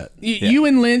moveset. You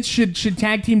and Lynch should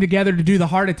tag team together to do the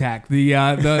heart attack, the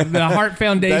Heart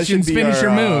Foundation's finisher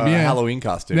move. Yeah, Halloween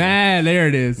costume. There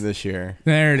it is. This year.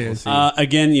 There it is.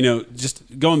 Again,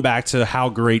 just going back to how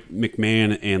great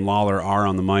McMahon and Lawler are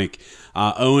on the mic.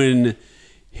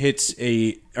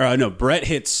 Brett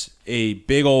hits a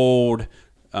big old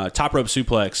top rope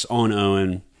suplex on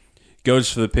Owen.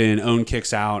 Goes for the pin. Owen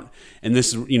kicks out, and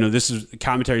this is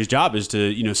commentary's job is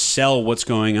to sell what's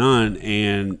going on.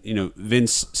 And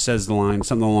Vince says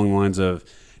something along the lines of,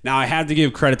 "Now I have to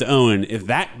give credit to Owen. If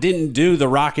that didn't do the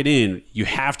Rocket in, you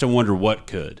have to wonder what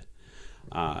could."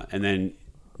 And then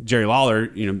Jerry Lawler,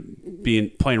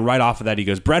 playing right off of that, he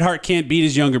goes, "Bret Hart can't beat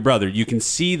his younger brother." You can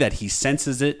see that he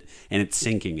senses it, and it's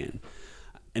sinking in.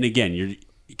 And again, you're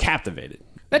captivated.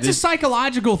 That's a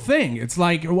psychological thing. It's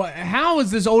like, how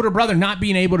is this older brother not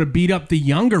being able to beat up the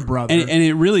younger brother? And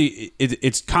it really,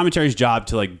 it's commentary's job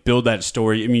to build that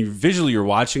story. I mean, visually you're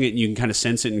watching it and you can kind of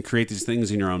sense it and create these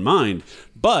things in your own mind.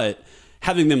 But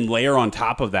having them layer on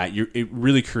top of that, it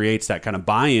really creates that kind of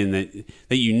buy-in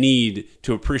that you need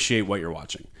to appreciate what you're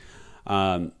watching.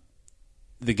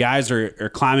 The guys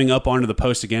are climbing up onto the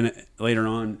post again later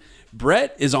on.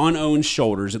 Bret is on Owen's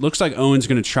shoulders. It looks like Owen's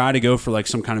going to try to go for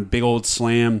some kind of big old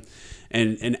slam.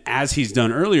 And as he's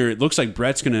done earlier, it looks like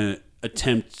Bret's going to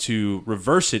attempt to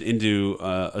reverse it into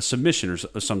a submission or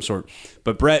some sort.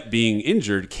 But Bret, being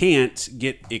injured, can't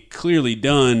get it clearly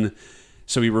done.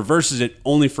 So he reverses it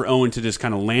only for Owen to just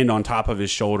kind of land on top of his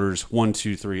shoulders. 1,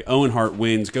 2, 3. Owen Hart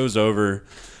wins, goes over.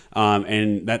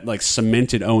 And that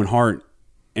cemented Owen Hart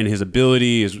and his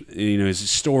ability, his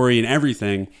story and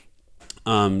everything.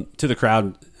 To the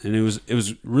crowd, and it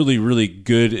was really, really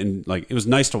good, and it was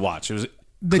nice to watch. It was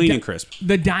clean and crisp.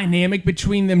 The dynamic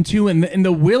between them two, and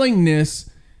the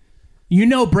willingness.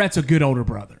 Brett's a good older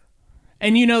brother,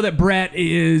 and that Bret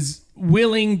is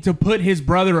willing to put his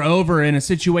brother over in a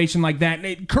situation like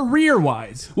that,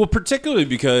 career-wise. Well, particularly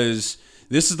because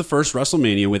this is the first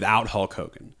WrestleMania without Hulk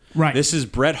Hogan. Right. This is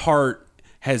Bret Hart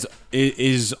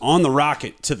is on the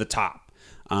rocket to the top.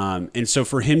 And so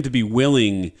for him to be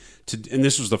willing to, and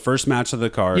this was the first match of the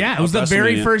card. Yeah, it was the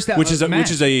very first which is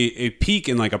match. a peak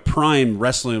in a prime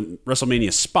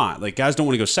WrestleMania spot. Guys don't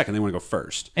want to go second; they want to go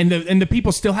first. And the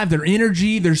people still have their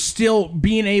energy. They're still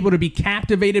being able to be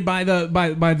captivated by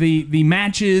the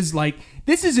matches.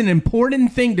 This is an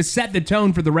important thing to set the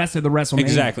tone for the rest of the WrestleMania.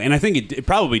 Exactly, and I think it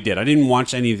probably did. I didn't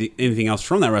watch anything else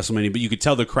from that WrestleMania, but you could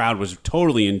tell the crowd was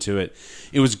totally into it.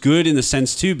 It was good in the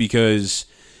sense too because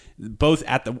both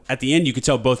at the end you could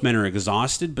tell both men are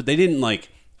exhausted, but they didn't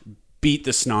beat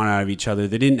the snot out of each other.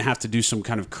 They didn't have to do some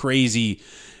kind of crazy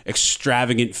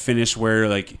extravagant finish where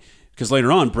because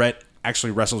later on Bret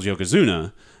actually wrestles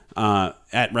Yokozuna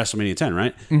at WrestleMania 10,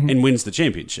 right? Mm-hmm. And wins the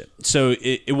championship. So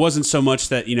it wasn't so much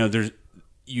that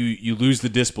you lose the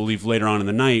disbelief later on in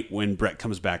the night when Bret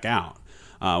comes back out,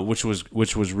 which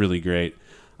was really great.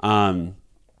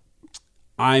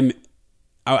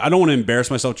 I don't want to embarrass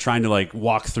myself trying to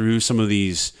walk through some of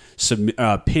these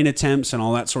pin attempts and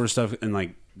all that sort of stuff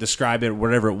and describe it,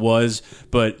 whatever it was.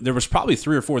 But there was probably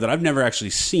 3 or 4 that I've never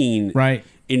actually seen. Right.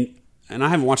 And I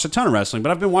haven't watched a ton of wrestling,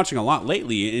 but I've been watching a lot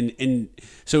lately. And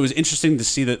so it was interesting to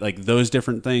see that those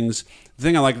different things. The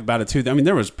thing I liked about it too, I mean,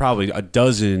 there was probably a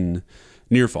dozen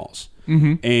near falls,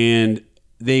 and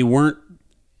they weren't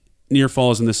near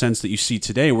falls in the sense that you see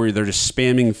today, where they're just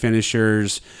spamming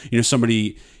finishers.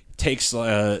 Somebody takes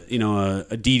a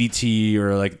DDT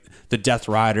or the Death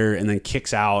Rider and then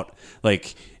kicks out.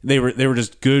 They were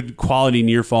just good quality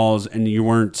near falls, and you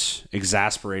weren't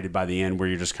exasperated by the end where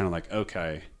you're just kind of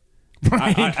okay.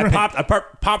 Right, I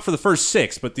popped for the first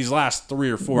 6, but these last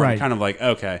 3 or 4 right. I'm kind of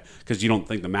okay, because you don't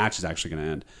think the match is actually going to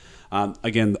end.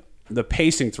 Again, the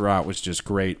pacing throughout was just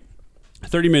great.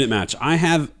 30-minute match. I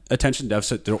have attention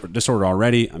deficit disorder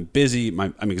already. I'm busy.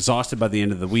 I'm exhausted by the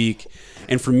end of the week.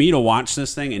 And for me to watch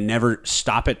this thing and never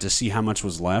stop it to see how much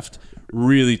was left,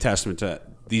 really testament to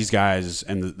these guys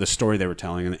and the story they were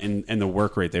telling and the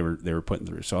work rate they were putting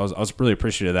through. So I was really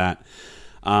appreciative of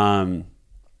that.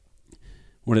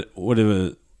 What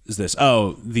is this?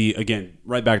 Oh, again,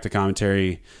 right back to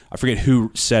commentary. I forget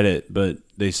who said it, but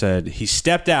they said he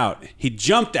stepped out. He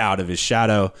jumped out of his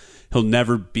shadow. He'll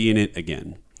never be in it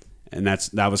again. And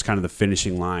that was kind of the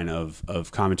finishing line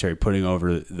of commentary, putting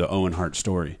over the Owen Hart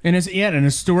story. And in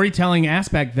a storytelling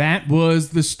aspect, that was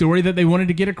the story that they wanted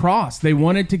to get across. They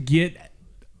wanted to get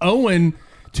Owen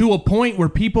to a point where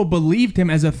people believed him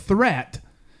as a threat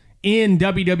in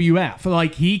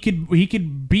WWF. He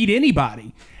could beat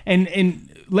anybody. And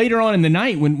later on in the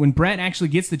night, when Bret actually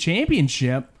gets the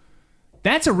championship,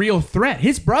 that's a real threat.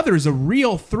 His brother is a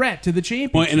real threat to the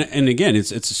championship. Well, and again,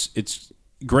 it's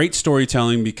great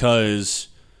storytelling because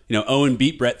Owen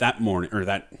beat Brett that morning or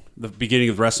the beginning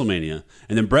of WrestleMania,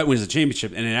 and then Brett wins the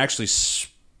championship, and it actually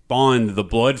spawned the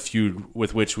blood feud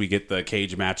with which we get the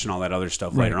cage match and all that other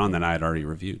stuff later on that I had already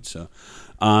reviewed. So,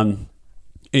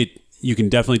 you can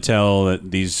definitely tell that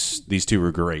these two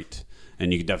were great,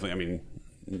 and you can definitely,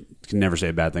 you can never say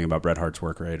a bad thing about Bret Hart's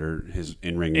work rate or his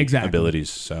in-ring abilities.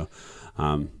 So,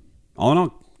 all in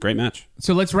all, great match.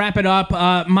 So let's wrap it up.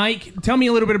 Mike, tell me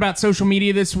a little bit about social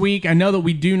media this week. I know that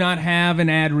we do not have an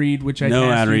ad read, which I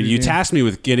no ad read. You do. tasked me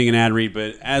with getting an ad read,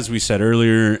 but as we said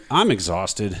earlier, I'm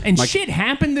exhausted. And shit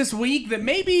happened this week that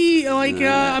maybe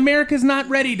America's not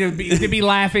ready to be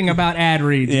laughing about ad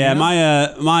reads. Yeah, you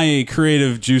know? my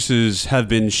creative juices have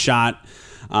been shot.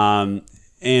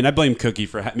 And I blame Cookie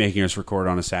for making us record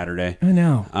on a Saturday. I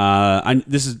know.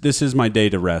 This is my day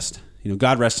to rest.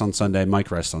 God rests on Sunday. Mike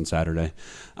rests on Saturday.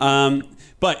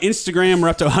 But Instagram, we're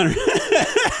up to 100.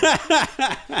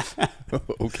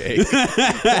 Okay.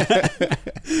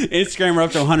 Instagram, we're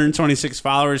up to 126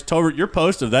 followers. Tolbert, your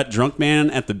post of that drunk man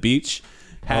at the beach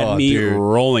had me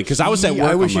rolling because I was at work on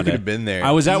Monday. I wish you could have been there. I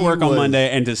was at work on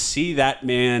Monday, and to see that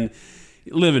man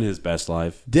living his best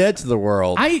life, dead to the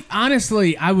world. I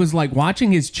was like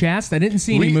watching his chest. I didn't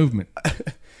see any movement.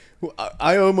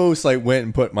 I almost went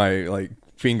and put my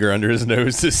finger under his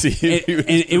nose to see if he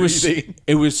was breathing.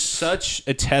 It was such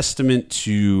a testament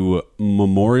to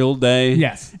Memorial Day.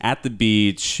 Yes. At the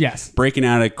beach. Yes. Breaking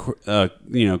out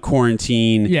of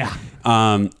quarantine. Yeah.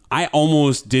 I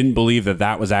almost didn't believe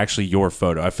that was actually your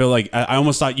photo. I feel like I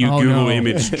almost thought you Google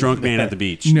image drunk man at the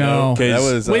beach. No, that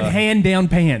was with hand down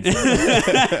pants.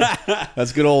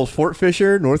 That's good old Fort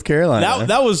Fisher, North Carolina.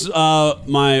 That was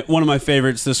one of my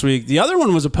favorites this week. The other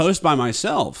one was a post by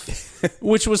myself,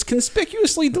 which was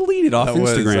conspicuously deleted off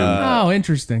Instagram.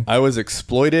 Interesting. I was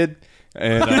exploited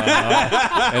and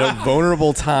at a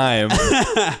vulnerable time.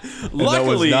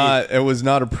 Luckily, it was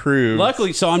not approved.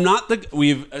 Luckily, so I'm not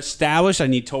we've established I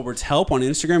need Tolbert's help on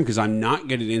Instagram because I'm not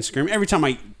good at Instagram. Every time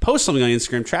I post something on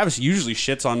Instagram, Travis usually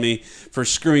shits on me for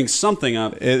screwing something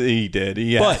up. He did,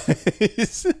 yeah.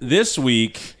 But this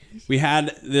week, we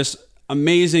had this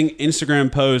amazing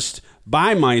Instagram post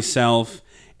by myself,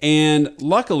 and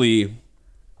luckily,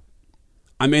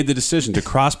 I made the decision to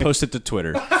cross-post it to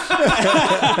Twitter.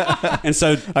 And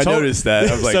so I noticed that.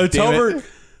 I was like, so damn Tolbert, it.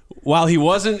 while he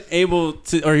wasn't able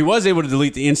to, or he was able to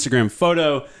delete the Instagram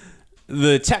photo,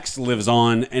 the text lives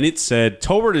on, and it said,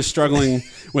 Tolbert is struggling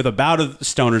with a bout of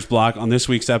stoner's block on this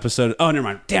week's episode. Oh, never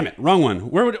mind. Damn it. Wrong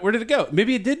one. Where did it go?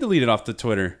 Maybe it did delete it off the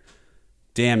Twitter.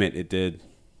 Damn it. It did.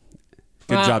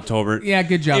 Good job, Tolbert. Yeah,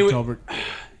 good job, Tolbert.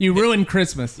 You ruined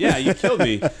Christmas. Yeah, you killed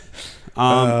me.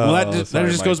 That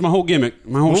just goes my whole gimmick.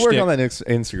 My whole We'll work shtick. on that next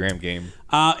Instagram game.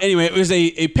 Anyway, it was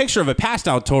a picture of a passed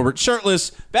out Tolbert, shirtless,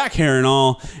 back hair and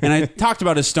all. And I talked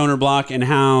about his stoner block and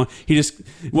how he just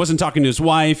wasn't talking to his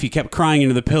wife. He kept crying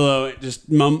into the pillow, just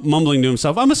mumbling to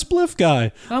himself, I'm a spliff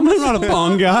guy. I'm not a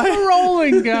bong guy. A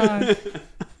rolling guy.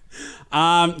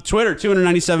 Twitter,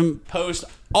 297 posts,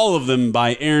 all of them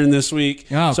by Aaron this week.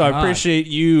 Oh, so God. I appreciate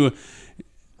you.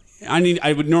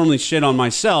 I would normally shit on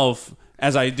myself,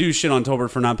 as I do shit on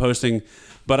Tolbert for not posting,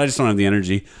 but I just don't have the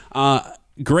energy.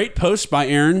 Great post by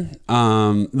Aaron.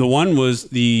 The one was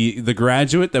the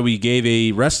graduate that we gave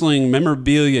a wrestling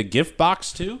memorabilia gift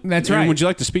box to. That's Aaron, right. Would you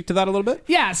like to speak to that a little bit?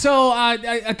 Yeah, so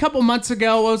a couple months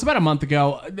ago, well, it was about a month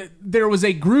ago, there was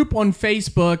a group on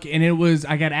Facebook, and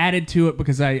I got added to it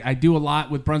because I do a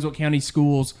lot with Brunswick County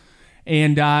schools.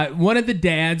 And one of the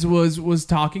dads was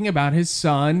talking about his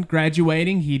son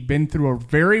graduating. He'd been through a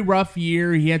very rough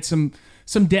year. He had some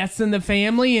deaths in the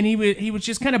family, and he was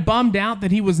just kind of bummed out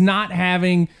that he was not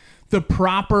having the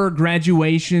proper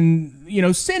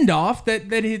graduation, send off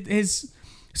that his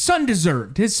son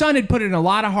deserved. His son had put in a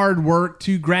lot of hard work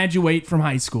to graduate from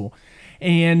high school,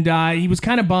 and he was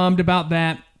kind of bummed about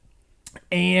that.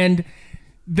 And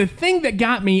the thing that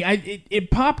got me,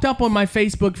 it popped up on my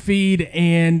Facebook feed,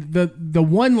 and the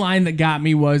one line that got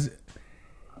me was,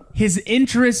 his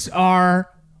interests are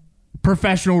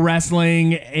professional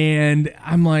wrestling, and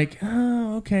I'm like,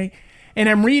 oh, okay. And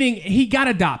I'm reading, he got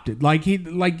adopted.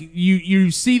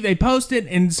 You see they post it,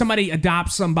 and somebody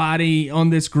adopts somebody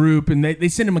on this group, and they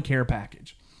send him a care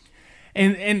package.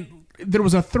 And there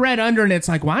was a thread under, and it's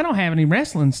like, well, I don't have any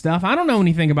wrestling stuff. I don't know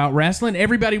anything about wrestling.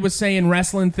 Everybody was saying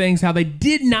wrestling things, how they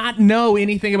did not know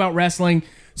anything about wrestling,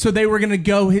 so they were going to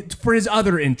go for his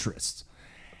other interests.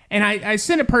 And I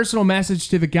sent a personal message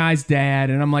to the guy's dad,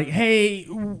 and I'm like, hey,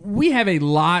 we have a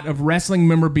lot of wrestling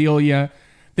memorabilia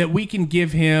that we can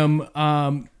give him.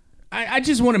 I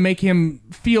just want to make him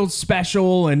feel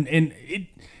special, and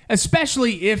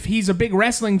especially if he's a big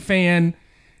wrestling fan,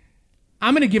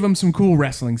 I'm going to give him some cool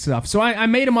wrestling stuff. So I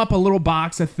made him up a little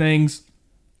box of things.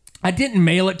 I didn't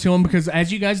mail it to him because,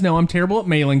 as you guys know, I'm terrible at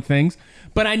mailing things.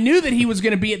 But I knew that he was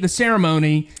going to be at the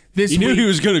ceremony this week. You knew he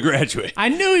was going to graduate. I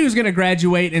knew he was going to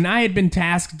graduate, and I had been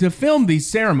tasked to film these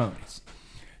ceremonies.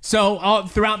 So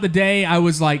throughout the day, I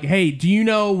was like, hey, do you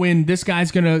know when this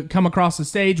guy's going to come across the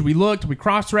stage? We looked, we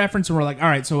cross-referenced, and we're like, all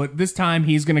right, so at this time,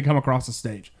 he's going to come across the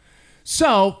stage.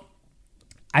 So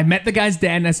I met the guy's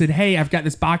dad, and I said, hey, I've got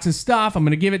this box of stuff. I'm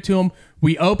going to give it to him.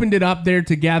 We opened it up there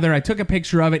together. I took a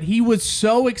picture of it. He was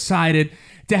so excited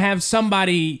to have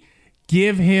somebody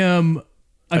give him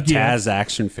a gift. Taz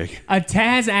action figure. A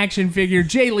Taz action figure,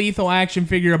 Jay Lethal action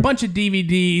figure, a bunch of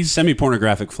DVDs.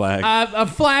 Semi-pornographic flag. A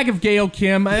flag of Gail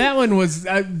Kim. That one was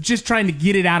just trying to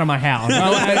get it out of my house.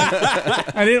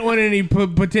 I didn't want any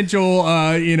potential,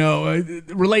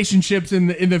 relationships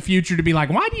in the future to be like,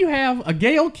 why do you have a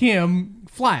Gail Kim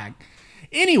flag?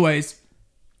 Anyways,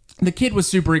 the kid was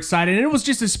super excited, and it was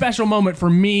just a special moment for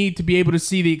me to be able to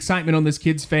see the excitement on this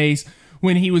kid's face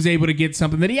when he was able to get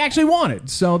something that he actually wanted.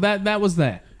 So that was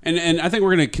that. And I think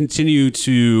we're going to continue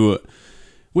to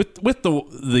with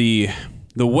the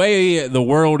way the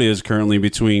world is currently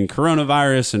between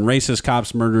coronavirus and racist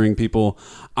cops murdering people.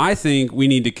 I think we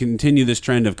need to continue this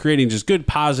trend of creating just good,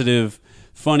 positive,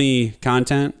 funny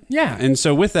content. Yeah. And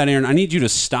so with that, Aaron, I need you to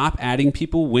stop adding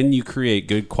people when you create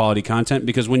good quality content,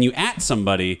 because when you at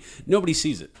somebody, nobody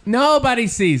sees it. Nobody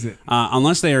sees it.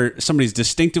 Unless somebody's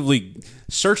distinctively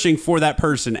searching for that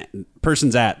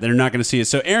person's at, they're not going to see it.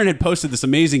 So Aaron had posted this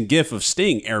amazing GIF of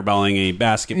Sting airballing a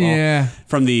basketball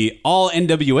from the All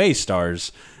NWA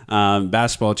Stars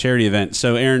basketball charity event.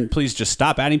 So Aaron, please just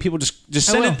stop adding people. Just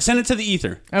send it to the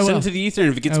ether. Send it to the ether,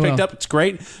 and if it gets picked up, it's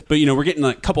great. But we're getting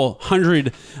a couple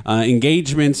hundred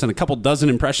engagements and a couple dozen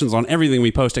impressions on everything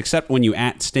we post, except when you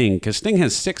at Sting, because Sting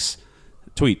has 6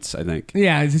 tweets, I think.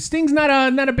 Yeah, Sting's not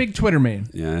a big Twitter man.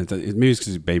 Yeah, maybe it's because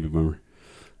he's a baby boomer.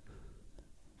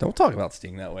 Don't talk about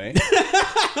Sting that way.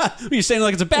 You're saying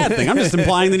like it's a bad thing. I'm just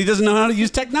implying that he doesn't know how to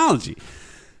use technology.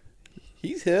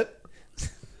 He's hip.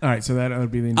 All right, so that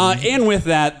would be the and with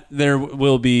that, there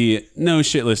will be no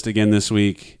shit list again this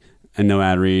week and no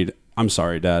ad read. I'm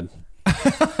sorry, Dad.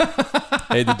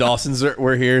 Hey, the Dawsons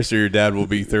were here, so your dad will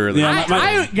be thoroughly. Yeah,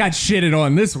 I got shitted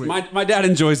on this week. My dad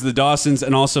enjoys the Dawsons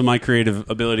and also my creative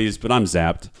abilities, but I'm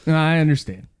zapped. I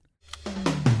understand.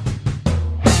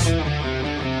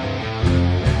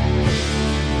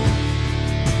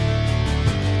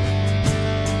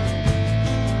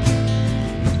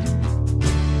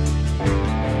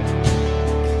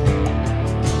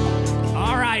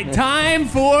 Time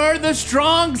for the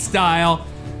strong style.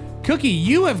 Cookie,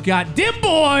 you have got them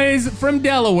boys from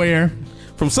Delaware.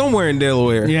 From somewhere in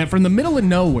Delaware. Yeah, from the middle of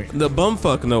nowhere. The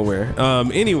bumfuck nowhere.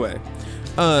 Anyway.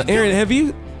 Aaron, have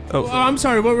you... Oh, I'm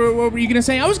sorry. What were you going to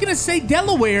say? I was going to say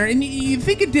Delaware, and you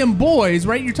think of them boys,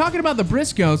 right? You're talking about the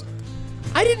Briscoes.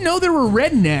 I didn't know there were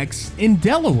rednecks in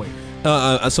Delaware.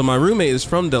 So my roommate is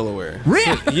from Delaware.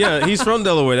 Really? So, yeah, he's from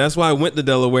Delaware. That's why I went to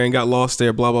Delaware and got lost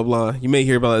there, blah, blah, blah. You may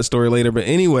hear about that story later. But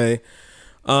anyway,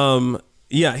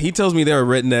 yeah, he tells me there are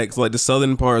rednecks, like the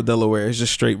southern part of Delaware is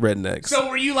just straight rednecks. So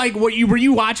were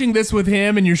you watching this with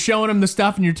him and you're showing him the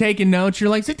stuff and you're taking notes? You're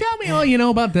like, so tell me all you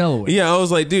know about Delaware. Yeah, I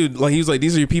was like, dude, like he was like,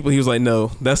 these are your people. He was like, no,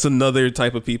 that's another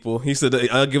type of people. He said,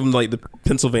 I'll give him like the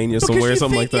Pennsylvania somewhere or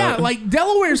something like that. Yeah, like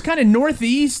Delaware's kind of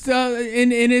northeast,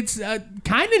 and it's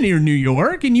kind of near New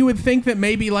York, and you would think that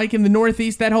maybe like in the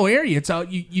northeast, that whole area, it's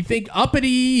you think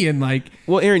uppity and like.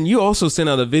 Well, Aaron, you also sent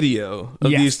out a video of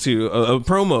these two, a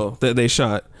promo that they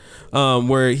shot,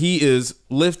 where he is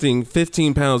lifting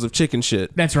 15 pounds of chicken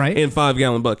shit. That's right. In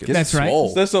 5-gallon buckets. That's right.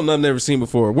 So that's something I've never seen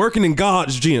before. Working in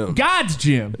God's gym. God's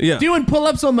gym. Yeah. Doing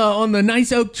pull-ups on the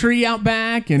nice oak tree out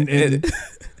back and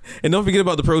And don't forget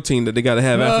about the protein that they got to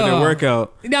have after their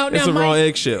workout. Now, it's a raw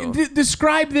eggshell.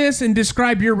 Describe this and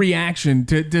describe your reaction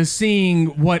to seeing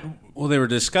what. Well, they were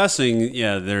discussing,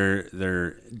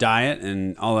 their diet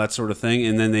and all that sort of thing,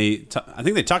 and then I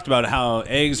think they talked about how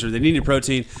eggs, or they needed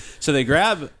protein, so they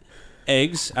grab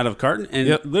eggs out of a carton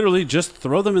and literally just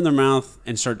throw them in their mouth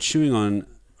and start chewing on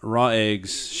raw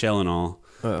eggs, shell and all,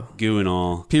 goo and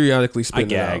all. Periodically I spitting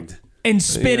gagged. it out. And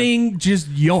spitting just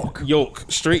yolk.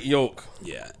 Straight yolk.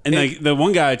 Yeah. And like the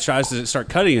one guy tries to start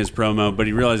cutting his promo, but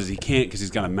he realizes he can't because he's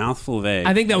got a mouthful of eggs.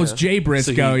 I think that was Jay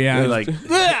Briscoe, So he like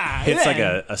Ah, hits like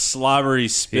yeah. a slobbery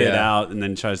spit Yeah. out and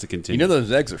then tries to continue. You know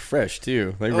those eggs are fresh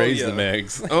too. They raise them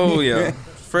eggs. Oh, yeah.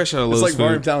 Fresh out of It's Lowe's like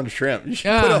food. Varnum shrimp. You should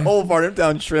Yeah. put a whole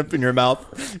Varnum shrimp in your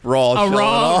mouth, raw. A shell and raw,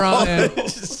 all. yeah.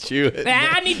 Just chew it.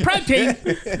 I need protein.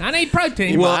 I need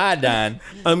protein. Well, iodine.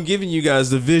 I'm giving you guys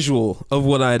the visual of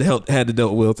what I had to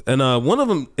dealt with. And one of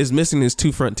them is missing his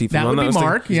 2 front teeth. That Am I would not be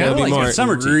Mark. Yeah, Gotta be I like Mark. it.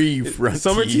 Summer teeth.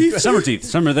 Summer teeth. Summer teeth.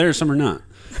 Some are there, some are not.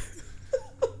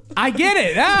 I get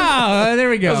it. Oh, there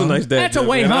we go. That was a nice dad That's joke. a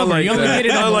way man. I homer. like You only that. get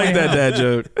it on I the like way that home. dad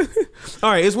joke.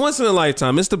 All right, it's once in a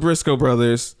lifetime. It's the Briscoe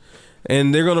brothers,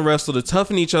 and they're going to wrestle to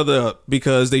toughen each other up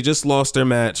because they just lost their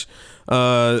match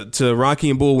to Rocky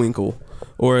and Bullwinkle.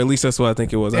 Or at least that's what I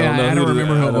think it was. Yeah, I don't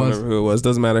remember who it was. I don't remember who it was.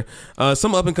 Doesn't matter.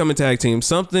 Some up and coming tag team.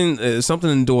 Something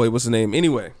and Doy. What's the name?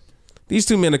 Anyway, these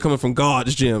two men are coming from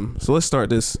God's gym. So let's start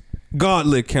this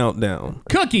Godly countdown.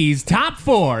 Cookies top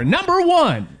 4. Number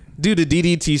 1. Do the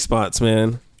DDT spots,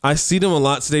 man. I see them a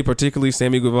lot today, particularly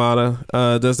Sammy Guevara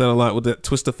does that a lot with that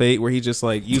twist of fate where he just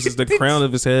like uses the crown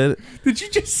of his head. Did you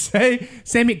just say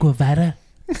Sammy Guevara?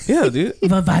 Yeah, dude.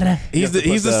 Guevara. He's the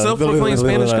self-proclaimed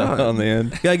Spanish god. on the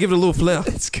end. Gotta give it a little flair.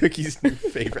 It's Cookie's new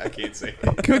favorite. I can't say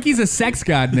it. Cookie's a sex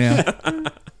god now.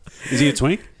 Is he a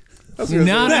twink?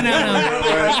 No.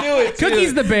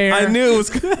 Cookie's the bear. I knew it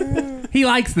was. He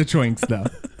likes the twinks though.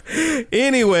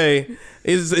 Anyway,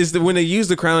 is when they use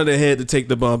the crown of their head to take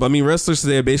the bump. I mean, wrestlers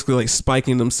today are basically like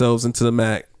spiking themselves into the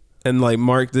mat, and like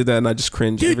Mark did that, and I just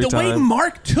cringe Dude, every the time. way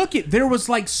Mark took it, there was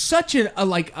like such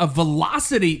a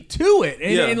velocity to it,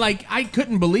 and like I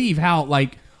couldn't believe how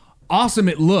like awesome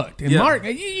it looked. And Mark,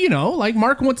 you know, like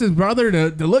Mark wants his brother to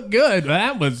look good.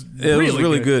 That was it was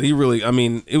really good. He really, I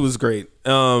mean, it was great.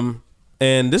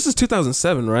 And this is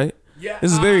 2007, right? Yeah.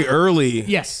 This is very early.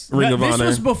 Yes. Ring of This Honor.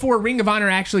 was before Ring of Honor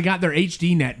actually got their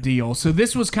HD Net deal. So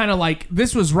this was kind of like,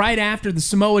 this was right after the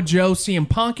Samoa Joe CM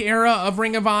Punk era of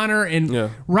Ring of Honor,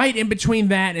 and right in between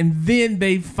that, and then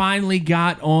they finally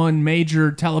got on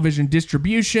major television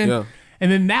distribution. Yeah.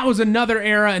 And then that was another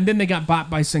era, and then they got bought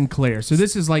by Sinclair. So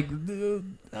this is like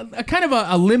a kind of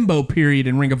a limbo period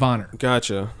in Ring of Honor.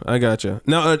 Gotcha. I gotcha.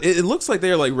 Now it looks like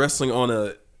they're like wrestling on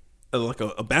a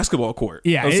basketball court.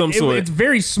 Yeah, of some sort. It's a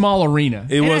very small arena.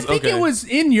 It was, I think okay. it was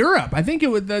in Europe. I think it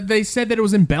was. They said that it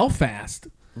was in Belfast.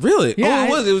 Really? Yeah,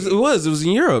 Oh, it was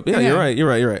in Europe. Yeah, Yeah. You're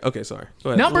right. Okay, sorry.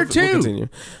 Go ahead. Number 2. We'll continue.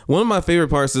 One of my favorite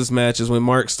parts of this match is when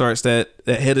Mark starts that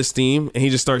head of steam and he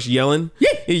just starts yelling. Yeah.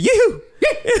 You.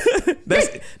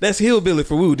 That's hillbilly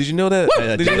for woo. Did you know that?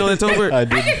 Did you know that, Tolbert? I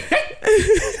did.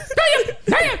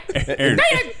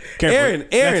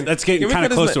 Aaron. That's getting Can we kind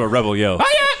of cut close this to a rebel yo.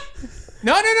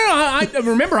 No. I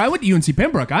remember I went to UNC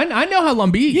Pembroke. I know how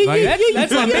Lumbee.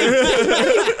 That's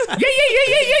Lumbee. Yeah.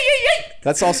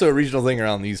 That's also a regional thing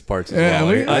around these parts as Yeah,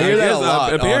 well. we- I hear that Yes, a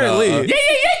lot. apparently.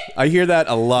 I hear that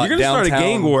a lot. You're gonna start a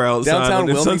gang war outside downtown in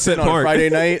Wilmington Sunset on Park. Friday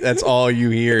night. That's all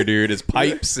you hear, dude. Is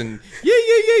pipes and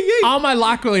All my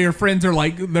Locklear friends are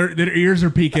like, their ears are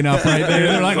peeking up right there.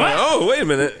 They're like, what? Oh, wait a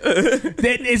minute.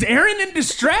 Is Aaron in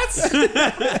distress?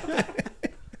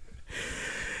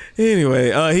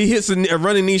 Anyway, he hits a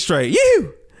running knee strike.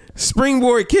 Yoo!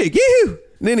 Springboard kick. Yoo!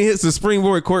 Then he hits the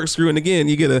springboard corkscrew, and again,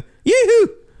 you get a yoo!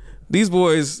 These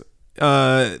boys,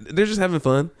 they're just having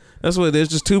fun. That's what it is.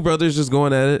 Just two brothers just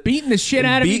going at it. Beating the shit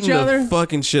out of each Beating other. the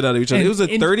fucking shit out of each other. And- It was a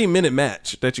and- 30-minute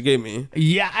match that you gave me.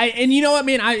 Yeah, and you know what,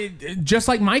 man? I just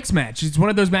like Mike's match. It's one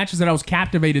of those matches that I was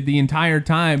captivated the entire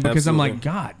time because I'm Absolutely. like,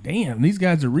 God damn, these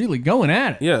guys are really going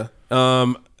at it. Yeah.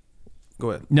 Go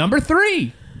ahead. Number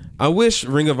 3. I wish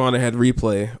Ring of Honor had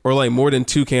replay or like more than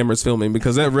 2 cameras filming,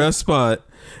 because that ref spot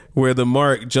where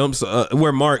Mark jumps off his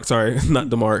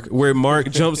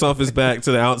back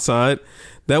to the outside,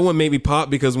 that one made me pop,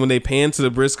 because when they pan to the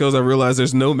Briscoes, I realized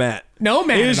there's no mat. No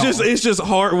mat. It's just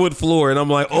hardwood floor, and I'm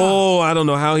like, oh, I don't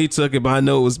know how he took it, but I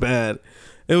know it was bad.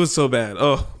 It was so bad.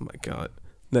 Oh my God.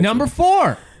 Next Number one.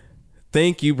 4.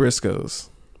 Thank you, Briscoes.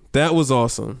 That was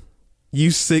awesome. You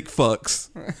sick fucks.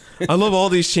 I love all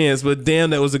these chants, but damn,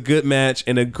 that was a good match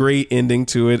and a great ending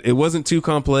to it. It wasn't too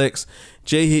complex.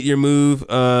 Jay hit your move.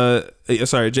 The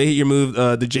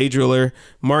Jay Driller.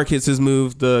 Mark hits his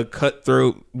move, the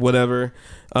cutthroat, whatever.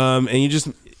 And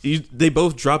they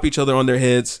both drop each other on their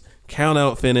heads. Count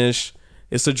out finish.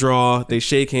 It's a draw. They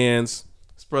shake hands.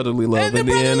 It's brotherly love. The In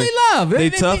the end, brotherly love. They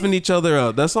toughened each other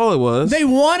up. That's all it was. They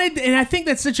wanted, and I think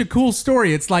that's such a cool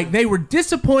story. It's like they were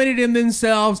disappointed in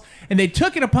themselves, and they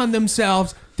took it upon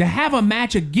themselves to have a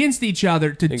match against each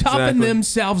other to toughen Exactly.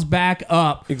 themselves back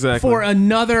up Exactly. for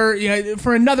another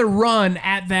run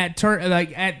at that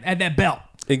at that belt.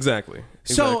 Exactly.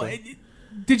 So,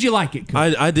 did you like it?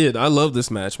 I did. I love this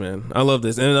match, man. I love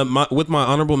this. And with my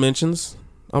honorable mentions,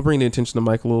 I'll bring the attention to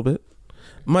Mike a little bit.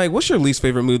 Mike, what's your least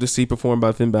favorite move to see performed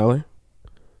by Finn Balor?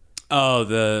 Oh,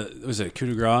 was it coup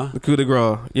de grace? The coup de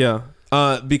grace, yeah.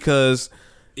 Because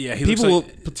Yeah, he looks people like-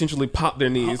 will potentially pop their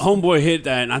knees. Homeboy hit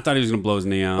that, and I thought he was going to blow his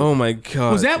knee out. Oh my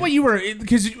god! Was that what you were?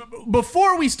 Because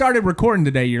before we started recording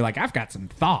today, you're like, I've got some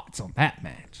thoughts on that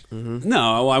match.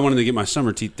 No, I wanted to get my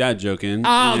summer teeth dad joke in.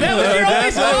 Oh, that was your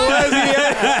only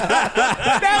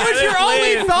thought? That was your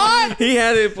only thought? He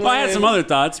had it. Well, I had some other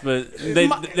thoughts, but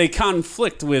they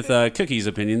conflict with Cookie's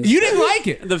opinions. You didn't like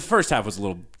it. The first half was a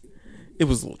little. It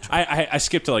was a little. I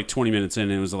skipped to like 20 minutes in,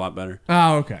 and it was a lot better.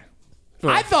 Oh, okay.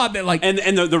 I thought that, like, And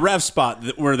the rev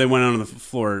spot where they went on the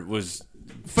floor was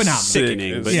phenomenal.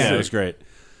 sickening, Sick. but Yeah. yeah, it was great.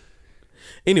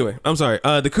 Anyway, I'm sorry.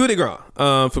 The coup de grace,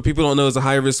 for people who don't know, is a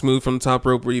high risk move from the top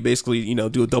rope where you basically,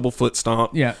 do a double foot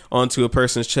stomp onto a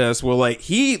person's chest. Well,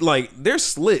 they're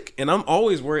slick, and I'm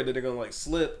always worried that they're gonna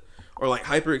slip or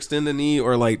hyperextend the knee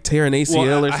or tear an ACL or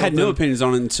something. I had no opinions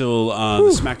on it until the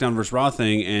SmackDown vs. Raw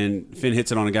thing, and Finn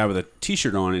hits it on a guy with a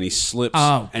T-shirt on, and he slips.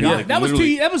 Oh, and God. That was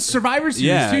Survivor Series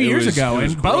Yeah, 2 it years was- ago, it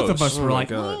was and both of gross. us were like,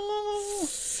 God.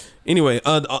 Anyway,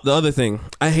 the other thing,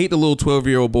 I hate the little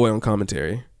 12-year-old boy on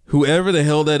commentary. Whoever the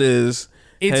hell that is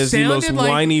It has the most sounded like-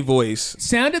 whiny voice.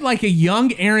 sounded like a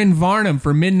young Aaron Varnum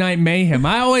for Midnight Mayhem.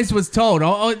 I always was told.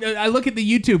 I look at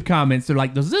the YouTube comments. They're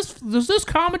like, does this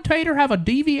commentator have a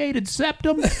deviated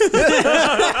septum?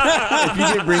 If you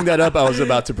didn't bring that up, I was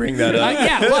about to bring that up.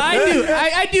 Yeah, well, I do.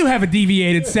 I do have a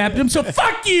deviated septum. So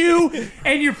fuck you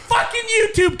and your fucking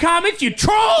YouTube comments, you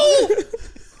troll.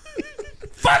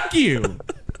 Fuck you.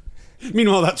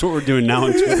 Meanwhile, that's what we're doing now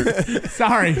on Twitter.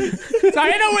 Sorry.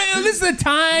 I know this is a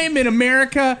time in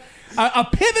America, a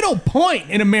pivotal point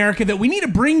in America that we need to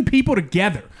bring people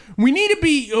together. We need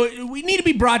to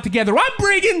be brought together. I'm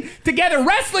bringing together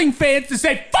wrestling fans to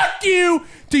say fuck you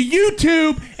to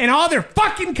YouTube and all their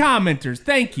fucking commenters.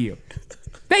 Thank you.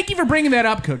 Thank you for bringing that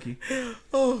up, Cookie.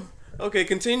 Oh, okay.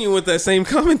 Continue with that same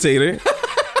commentator.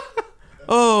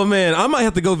 Oh man, I might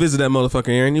have to go visit that motherfucker,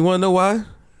 Aaron. You want to know why?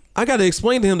 I got to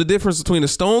explain to him the difference between a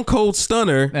Stone Cold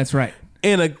Stunner That's right.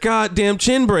 and a goddamn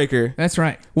chin breaker. That's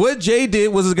right. What Jay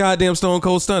did was a goddamn Stone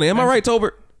Cold Stunner. Am I right,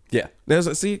 Tolbert? Yeah.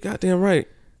 See, goddamn right.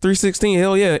 316,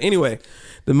 hell yeah. Anyway,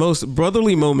 the most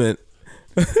brotherly moment.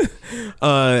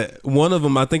 One of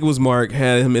them, I think it was Mark,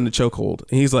 had him in the chokehold.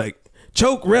 And he's like,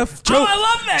 choke, ref, choke. Oh, I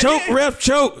love that. Choke, ref,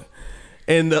 choke.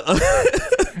 And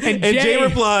and Jay Jay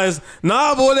replies,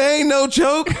 nah, boy, there ain't no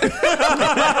choke. I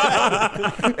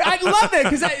love that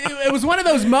because it was one of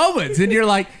those moments, and you're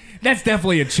like, that's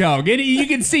definitely a choke. And you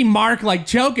can see Mark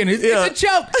choking. It's a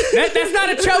choke. That's not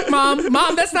a choke, Mom.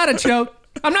 Mom, that's not a choke.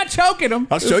 I'm not choking him.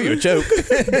 I'll show you a joke.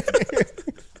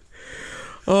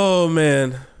 Oh,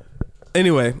 man.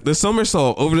 Anyway, the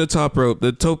somersault over the top rope,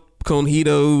 the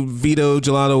Toconhito, Vito,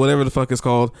 Gelato, whatever the fuck it's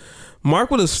called.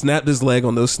 Mark would have snapped his leg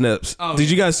on those steps. Oh,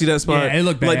 Did you guys see that spot? yeah, it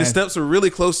looked Like the bad. steps were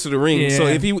really close to the ring. So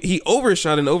Yeah. if he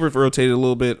overshot and over rotated a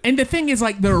little bit. And the thing is,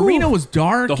 the arena was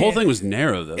dark. The whole thing was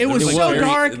narrow, though. It was There so very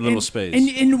dark, little and, space.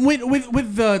 and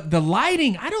with the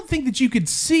lighting, I don't think that you could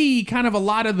see kind of a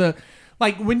lot of the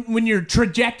when your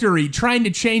trajectory, trying to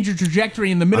change your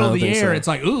trajectory in the middle I of don't the think air, so. it's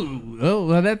like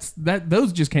well,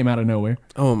 those just came out of nowhere.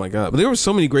 Oh my god! But there were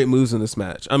so many great moves in this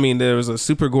match. I mean, there was a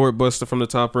super gourd buster from the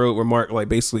top rope where Mark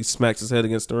basically smacks his head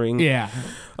against the ring. Yeah,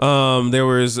 There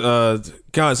was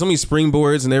so many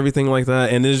springboards and everything like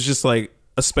that, and it's just a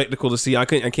spectacle to see. I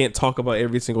can't talk about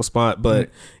every single spot, but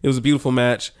it was a beautiful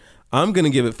match. I'm gonna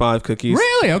give it 5 cookies.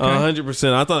 Really? Okay.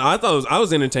 100%. I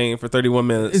was entertained for 31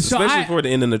 minutes, So especially for the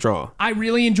end and the draw. I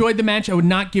really enjoyed the match. I would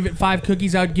not give it 5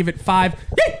 cookies. I would give it 5.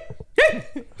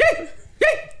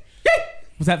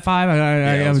 Was that 5?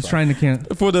 I was trying to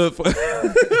count. For the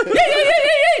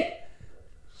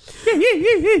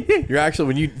You're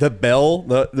actually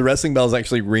the wrestling bell is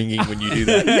actually ringing when you do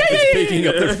that. It's picking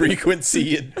up the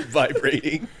frequency and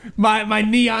vibrating. My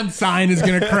neon sign is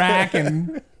gonna crack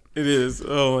and. It is.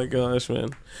 Oh my gosh, man.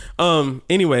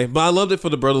 Anyway, but I loved it for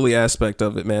the brotherly aspect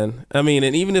of it, man. I mean,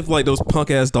 and even if those punk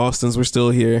ass Dawsons were still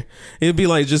here, it'd be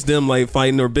just them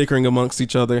fighting or bickering amongst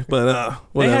each other. But they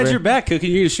whatever. had your back, Cookie.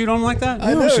 You gonna shoot on them like that?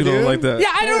 I don't shoot on like that. Yeah,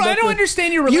 I don't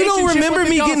understand your You relationship. don't remember with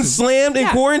the me getting Dawsons. slammed in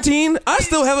Yeah. quarantine? I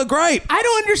still have a gripe. I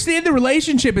don't understand the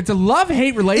relationship. It's a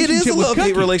love-hate It relationship. is a with love-hate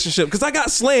Cookie. relationship because I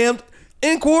got slammed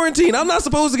in quarantine. I'm not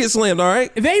supposed to get slammed, all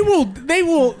right? They will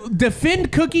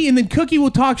defend Cookie, and then Cookie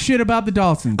will talk shit about the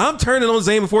Dawsons. I'm turning on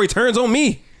Zayn before he turns on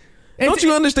me. Don't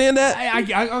you understand that? I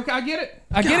get it.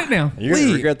 I get it now. You're gonna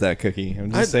Please. regret that, Cookie.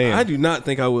 I'm just saying. I do not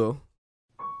think I will.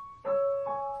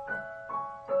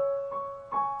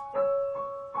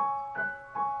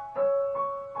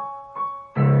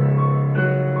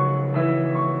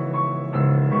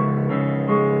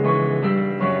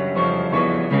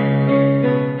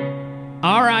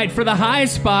 All right, for the high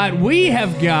spot, we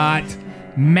have got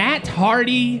Matt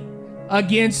Hardy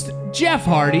against Jeff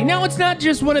Hardy. Now, it's not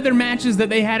just one of their matches that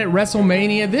they had at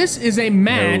WrestleMania. This is a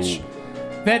match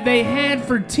that they had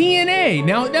for TNA.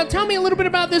 Now tell me a little bit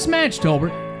about this match,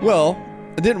 Tolbert. Well,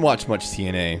 I didn't watch much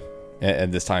TNA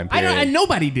at this time period. I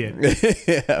nobody did.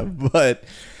 Yeah, but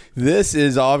this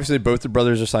is obviously both the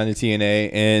brothers are signed to TNA,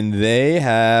 and they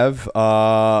have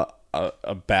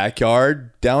a backyard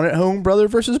down at home brother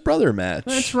versus brother match.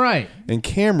 That's right. In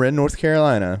Cameron, North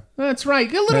Carolina. That's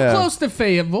right. A little close to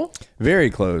Fayetteville. Very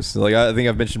close. Like I think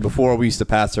I've mentioned before, we used to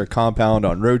pass their compound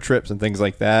on road trips and things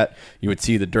like that. You would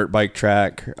see the dirt bike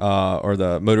track or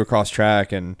the motocross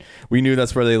track, and we knew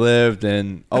that's where they lived.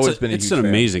 And always been a huge It's an fan.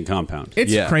 amazing compound.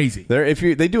 It's crazy.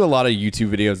 They do a lot of YouTube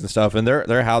videos and stuff, and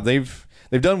they're how they've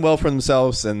done well for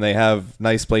themselves, and they have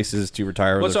nice places to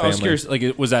retire with their I was family. curious,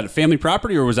 like, was that family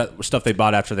property or was that stuff they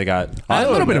bought after they got? A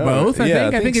little bit of both. I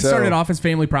think it so. started off as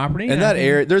family property. In that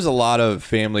area, there's a lot of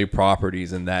family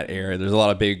properties in that area. There's a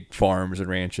lot of big farms and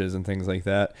ranches and things like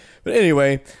that. But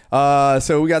anyway,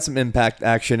 so we got some Impact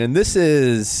action, and this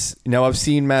is I've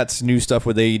seen Matt's new stuff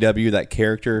with AEW. That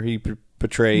character he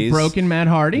portrays, Broken Matt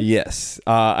Hardy. Yes,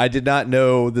 I did not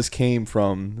know this came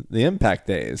from the Impact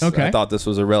days. Okay. I thought this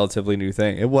was a relatively new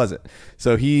thing. It wasn't.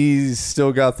 So he's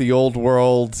still got the old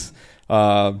world,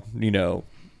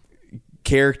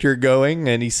 character going,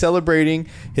 and he's celebrating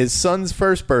his son's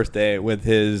first birthday with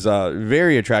his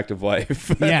very attractive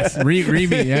wife. Yes,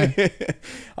 Reeve, yeah.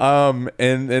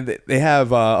 And they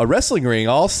have a wrestling ring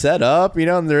all set up,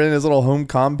 and they're in his little home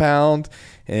compound,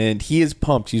 and he is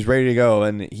pumped. He's ready to go,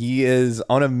 and he is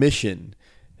on a mission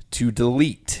to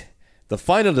delete the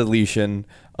final deletion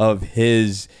of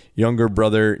his younger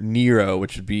brother Nero,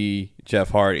 which would be Jeff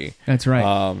Hardy. That's right.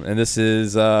 And this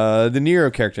is the Nero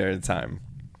character at the time.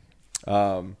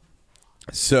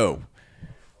 So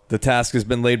the task has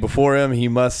been laid before him. He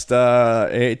must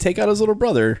take out his little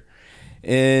brother,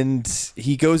 and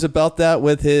he goes about that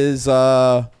with his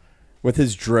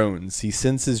drones. He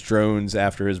sends his drones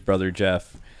after his brother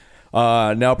Jeff.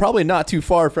 Now, probably not too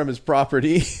far from his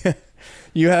property,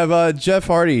 you have Jeff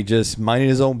Hardy just minding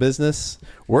his own business,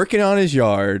 working on his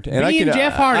yard, and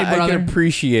Jeff Hardy, I brother. can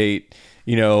appreciate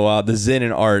the zen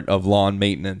and art of lawn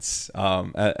maintenance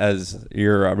as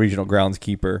your regional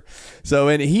groundskeeper. So,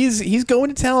 and he's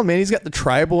going to town, man. He's got the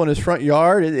tribal in his front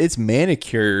yard. It's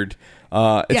manicured.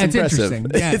 It's it's impressive.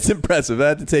 interesting. Yeah. It's impressive. I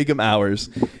had to take him hours.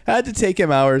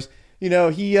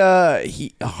 He a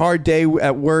hard day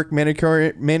at work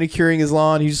manicuring his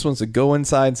lawn. He just wants to go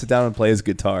inside and sit down and play his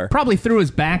guitar. Probably threw his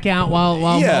back out while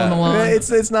mowing the lawn.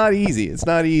 It's not easy. It's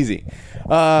not easy.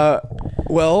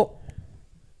 Well,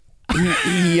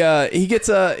 he gets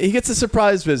a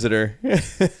surprise visitor,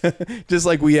 just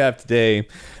like we have today.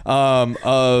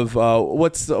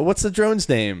 What's the drone's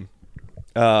name?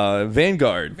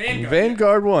 Vanguard.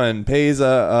 Vanguard 1 pays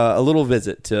a little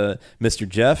visit to Mr.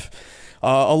 Jeff,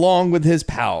 along with his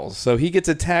pals. So he gets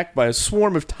attacked by a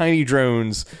swarm of tiny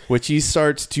drones, which he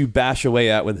starts to bash away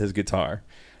at with his guitar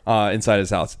inside his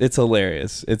house. It's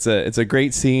hilarious. It's a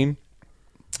great scene.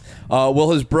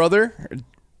 Well, his brother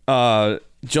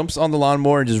jumps on the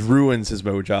lawnmower and just ruins his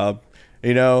mow job.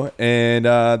 And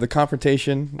the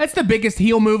confrontation. That's the biggest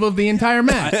heel move of the entire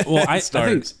match. I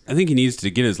think he needs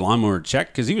to get his lawnmower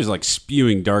checked because he was like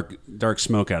spewing dark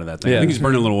smoke out of that thing. Yeah. I think he's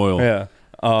burning a little oil. Yeah.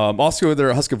 Also,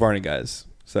 they're Husqvarna guys.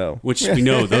 So, Which we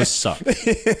know those suck.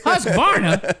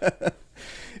 Husqvarna.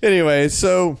 Anyway,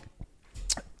 so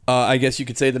I guess you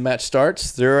could say the match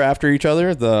starts. They're after each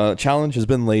other. The challenge has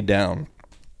been laid down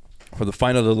for the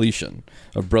final deletion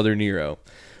of Brother Nero.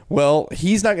 Well,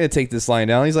 he's not going to take this line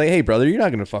down. He's like, hey, brother, you're not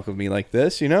going to fuck with me like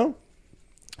this,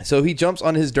 So he jumps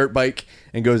on his dirt bike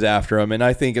and goes after him. And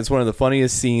I think it's one of the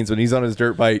funniest scenes when he's on his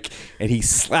dirt bike and he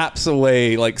swats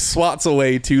away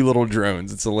 2 little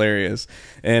drones. It's hilarious.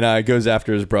 And goes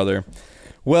after his brother.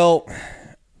 Well,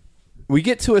 we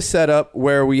get to a setup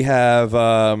where we have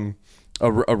a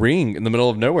ring in the middle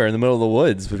of nowhere, in the middle of the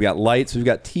woods. We've got lights. We've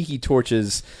got tiki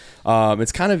torches.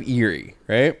 It's kind of eerie,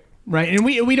 right? Right, and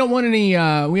we don't want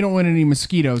any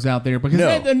mosquitoes out there because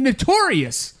they're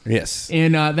notorious. Yes,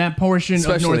 in that portion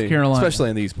of North Carolina,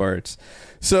 especially in these parts.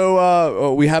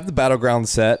 So we have the battleground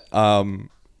set.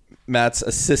 Matt's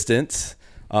assistant,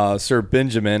 Sir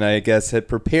Benjamin, I guess, had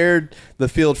prepared the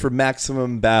field for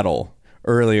maximum battle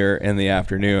earlier in the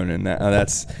afternoon, and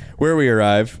that's where we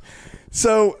arrive.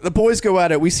 So the boys go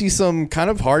at it. We see some kind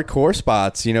of hardcore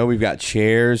spots. We've got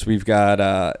chairs. We've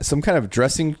got some kind of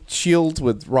dressing shield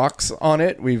with rocks on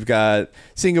it. We've got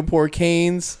Singapore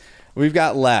canes. We've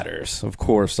got ladders. Of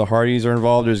course, the Hardys are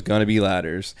involved. There's going to be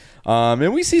ladders.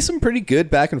 And we see some pretty good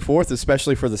back and forth,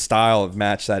 especially for the style of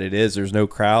match that it is. There's no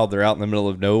crowd. They're out in the middle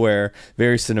of nowhere.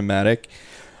 Very cinematic.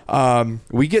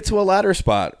 We get to a ladder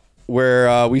spot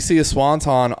where we see a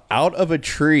swanton out of a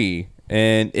tree,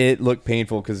 and it looked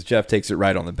painful because Jeff takes it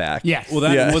right on the back. Yes. Well,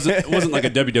 that wasn't like a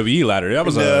WWE ladder. That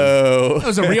was That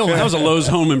was a real one. that was a Lowe's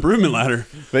home improvement ladder.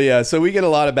 But yeah, so we get a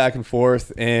lot of back and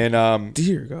forth, and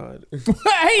Dear God.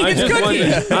 Hey, it's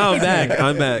Cookie.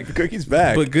 I'm back. Cookie's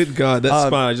back. But good God, that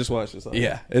spot I just watched this.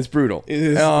 Yeah, it's brutal. It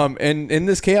is. And in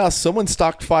this chaos, someone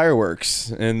stocked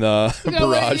fireworks in the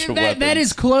barrage of weapons. That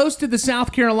is close to the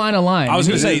South Carolina line. I was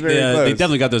going to say It is very they close.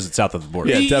 definitely got those at south of the border.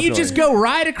 Yeah, You definitely. just go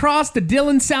right across to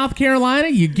Dillon, South Carolina.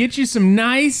 You get you some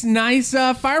nice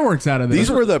fireworks out of this. These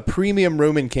were the premium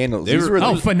Roman candles. They These were- were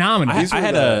oh, phenomenal. I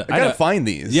had I gotta a- find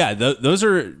these. Yeah, those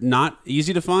are not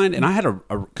easy to find, and I had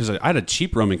because I had a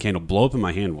cheap Roman candle blow up in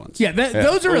my hand once. Yeah,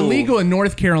 those are illegal in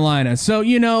North Carolina. So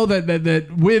you know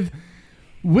that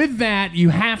with that you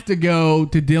have to go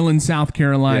to Dillon, South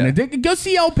Carolina. Yeah. Go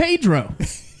see El Pedro.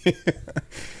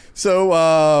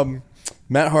 So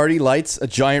Matt Hardy lights a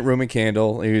giant Roman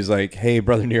candle. And he's like, "Hey,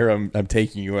 brother Nero, I'm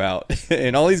taking you out."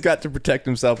 And all he's got to protect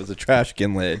himself is a trash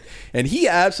can lid. And he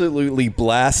absolutely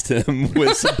blasts him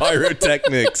with some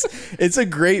pyrotechnics. It's a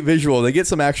great visual. They get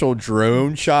some actual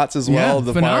drone shots as well Yeah, of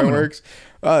the phenomenal. fireworks.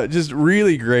 Just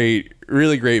really great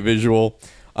visual.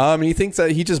 And he thinks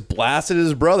that he just blasted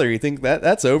his brother. You think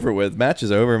that's over with. Match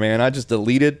is over, man. I just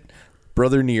deleted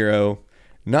brother Nero.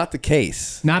 Not the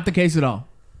case. Not the case at all.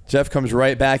 Jeff comes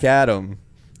right back at him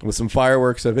with some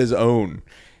fireworks of his own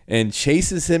and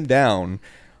chases him down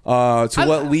to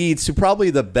what leads to probably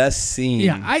the best scene.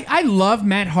 Yeah, I love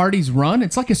Matt Hardy's run.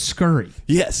 It's like a scurry.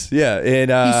 Yes, yeah. And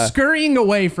He's scurrying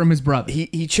away from his brother.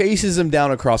 he chases him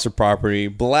down across the property,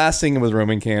 blasting him with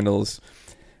Roman candles.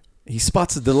 He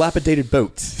spots a dilapidated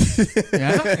boat.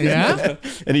 Yeah.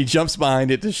 And he jumps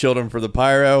behind it to shield him for the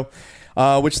pyro,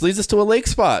 which leads us to a lake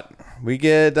spot. We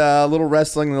get a little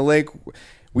wrestling in the lake.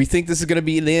 We think this is going to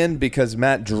be the end because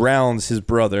Matt drowns his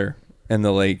brother in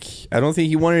the lake. I don't think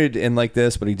he wanted it to end like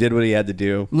this, but he did what he had to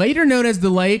do. Later known as the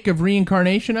Lake of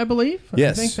Reincarnation, I believe.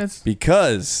 Yes, I think that's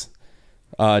because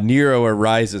Nero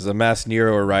arises. A masked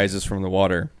Nero arises from the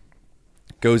water,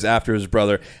 goes after his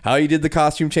brother. How he did the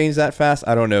costume change that fast,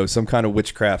 I don't know. Some kind of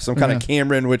witchcraft, some kind of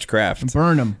Cameron witchcraft.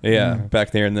 burn him. Yeah,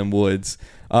 back there in them woods.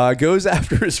 Goes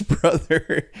after his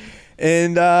brother.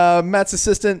 And Matt's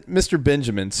assistant, Mr.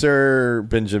 Benjamin, Sir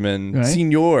Benjamin, Right.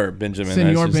 Senor Benjamin, Senor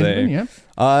I should Benjamin,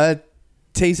 say.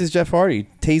 Tases Jeff Hardy,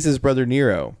 tases brother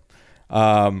Nero.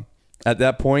 At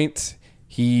that point,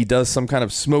 he does some kind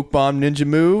of smoke bomb ninja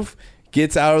move,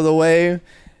 gets out of the way.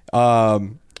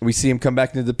 We see him come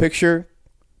back into the picture.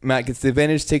 Matt gets the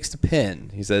advantage, takes the pin.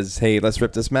 He says, "Hey, let's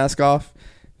rip this mask off."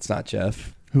 It's not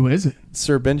Jeff. Who is it? It's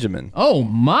Sir Benjamin. Oh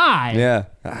my! Yeah,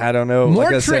 I don't know. More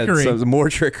like I trickery. said, some more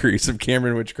trickery, some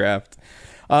Cameron witchcraft.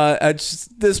 At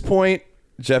this point,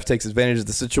 Jeff takes advantage of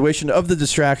the situation, of the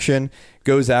distraction,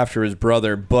 goes after his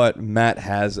brother, but Matt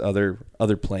has other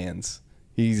plans.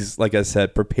 He's, like I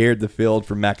said, prepared the field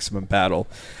for maximum battle.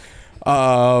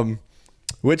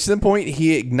 Which then point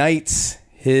he ignites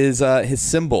his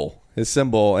symbol.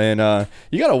 And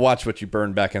you got to watch what you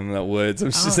burn back in the woods.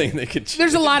 I'm just saying they could.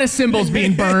 There's a lot of symbols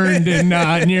being burned in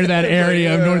near that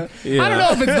area of North. I don't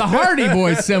know if it's the Hardy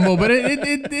Boys symbol, but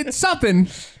it's something.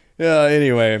 Yeah.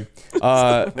 Anyway,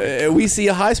 we see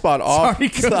a high spot off Sorry,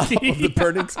 the top Cookie. of the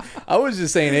burning. I was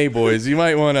just saying, hey boys, you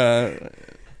might want to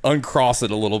uncross it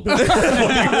a little bit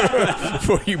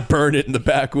before you burn it in the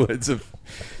backwoods of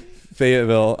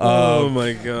Fayetteville. Oh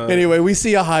my God. Anyway, we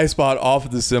see a high spot off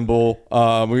of the symbol.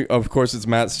 Of course, it's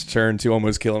Matt's turn to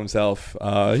almost kill himself.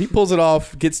 He pulls it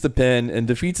off, gets the pin, and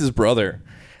defeats his brother,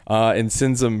 and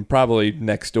sends him probably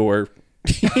next door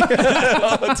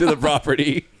to the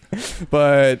property.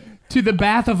 But To the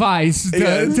bath of ice.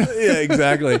 yeah,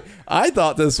 exactly. I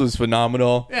thought this was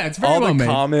phenomenal. Yeah, it's very all well the made.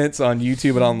 comments on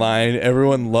YouTube and online.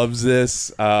 Everyone loves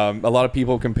this. A lot of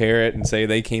people compare it and say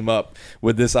they came up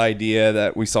with this idea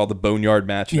that we saw the Boneyard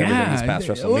match and everything this past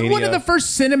WrestleMania. One of the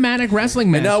first cinematic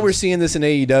wrestling matches. And now we're seeing this in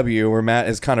AEW, where Matt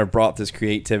has kind of brought this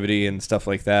creativity and stuff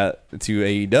like that to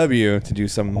AEW to do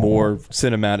some more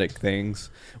cinematic things,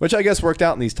 which I guess worked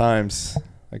out in these times.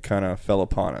 It kind of fell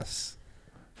upon us.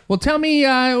 Well, tell me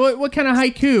what kind of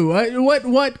haiku?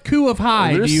 What coup of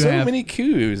high There's do you so have? many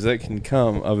coups that can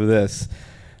come of this.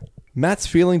 Matt's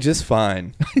feeling just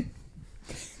fine.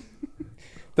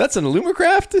 That's an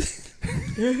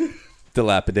Illumicraft?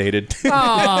 Dilapidated.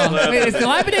 Oh, wait, is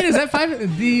dilapidated? Is that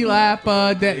five?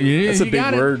 Dilapidated. That's a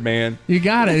big word, man. You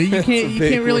got it. You a can't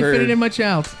big really fit word. it in much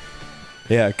else.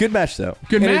 Yeah, good match though.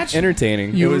 Good match? Entertaining.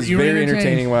 It You was were very entertained.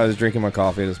 entertaining while I was drinking my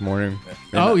coffee this morning.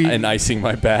 Oh, and icing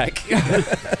my back.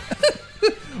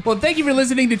 Well, thank you for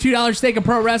listening to $2 Steak, a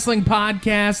pro wrestling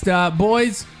podcast.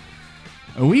 Boys,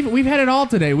 We've had it all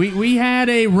today. We had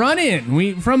a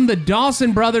run-in. From the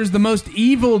Dawson brothers, the most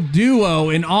evil duo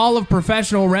in all of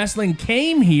professional wrestling,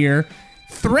 came here,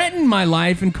 threatened my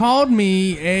life, and called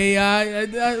me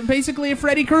basically a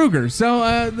Freddy Krueger.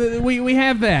 So we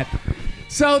have that.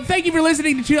 So thank you for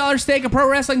listening to $2 Steak, a pro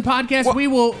wrestling podcast. We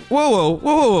will...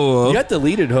 Whoa. You got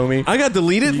deleted, homie. I got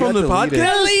deleted from the podcast?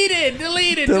 Delete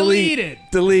it.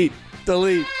 Delete.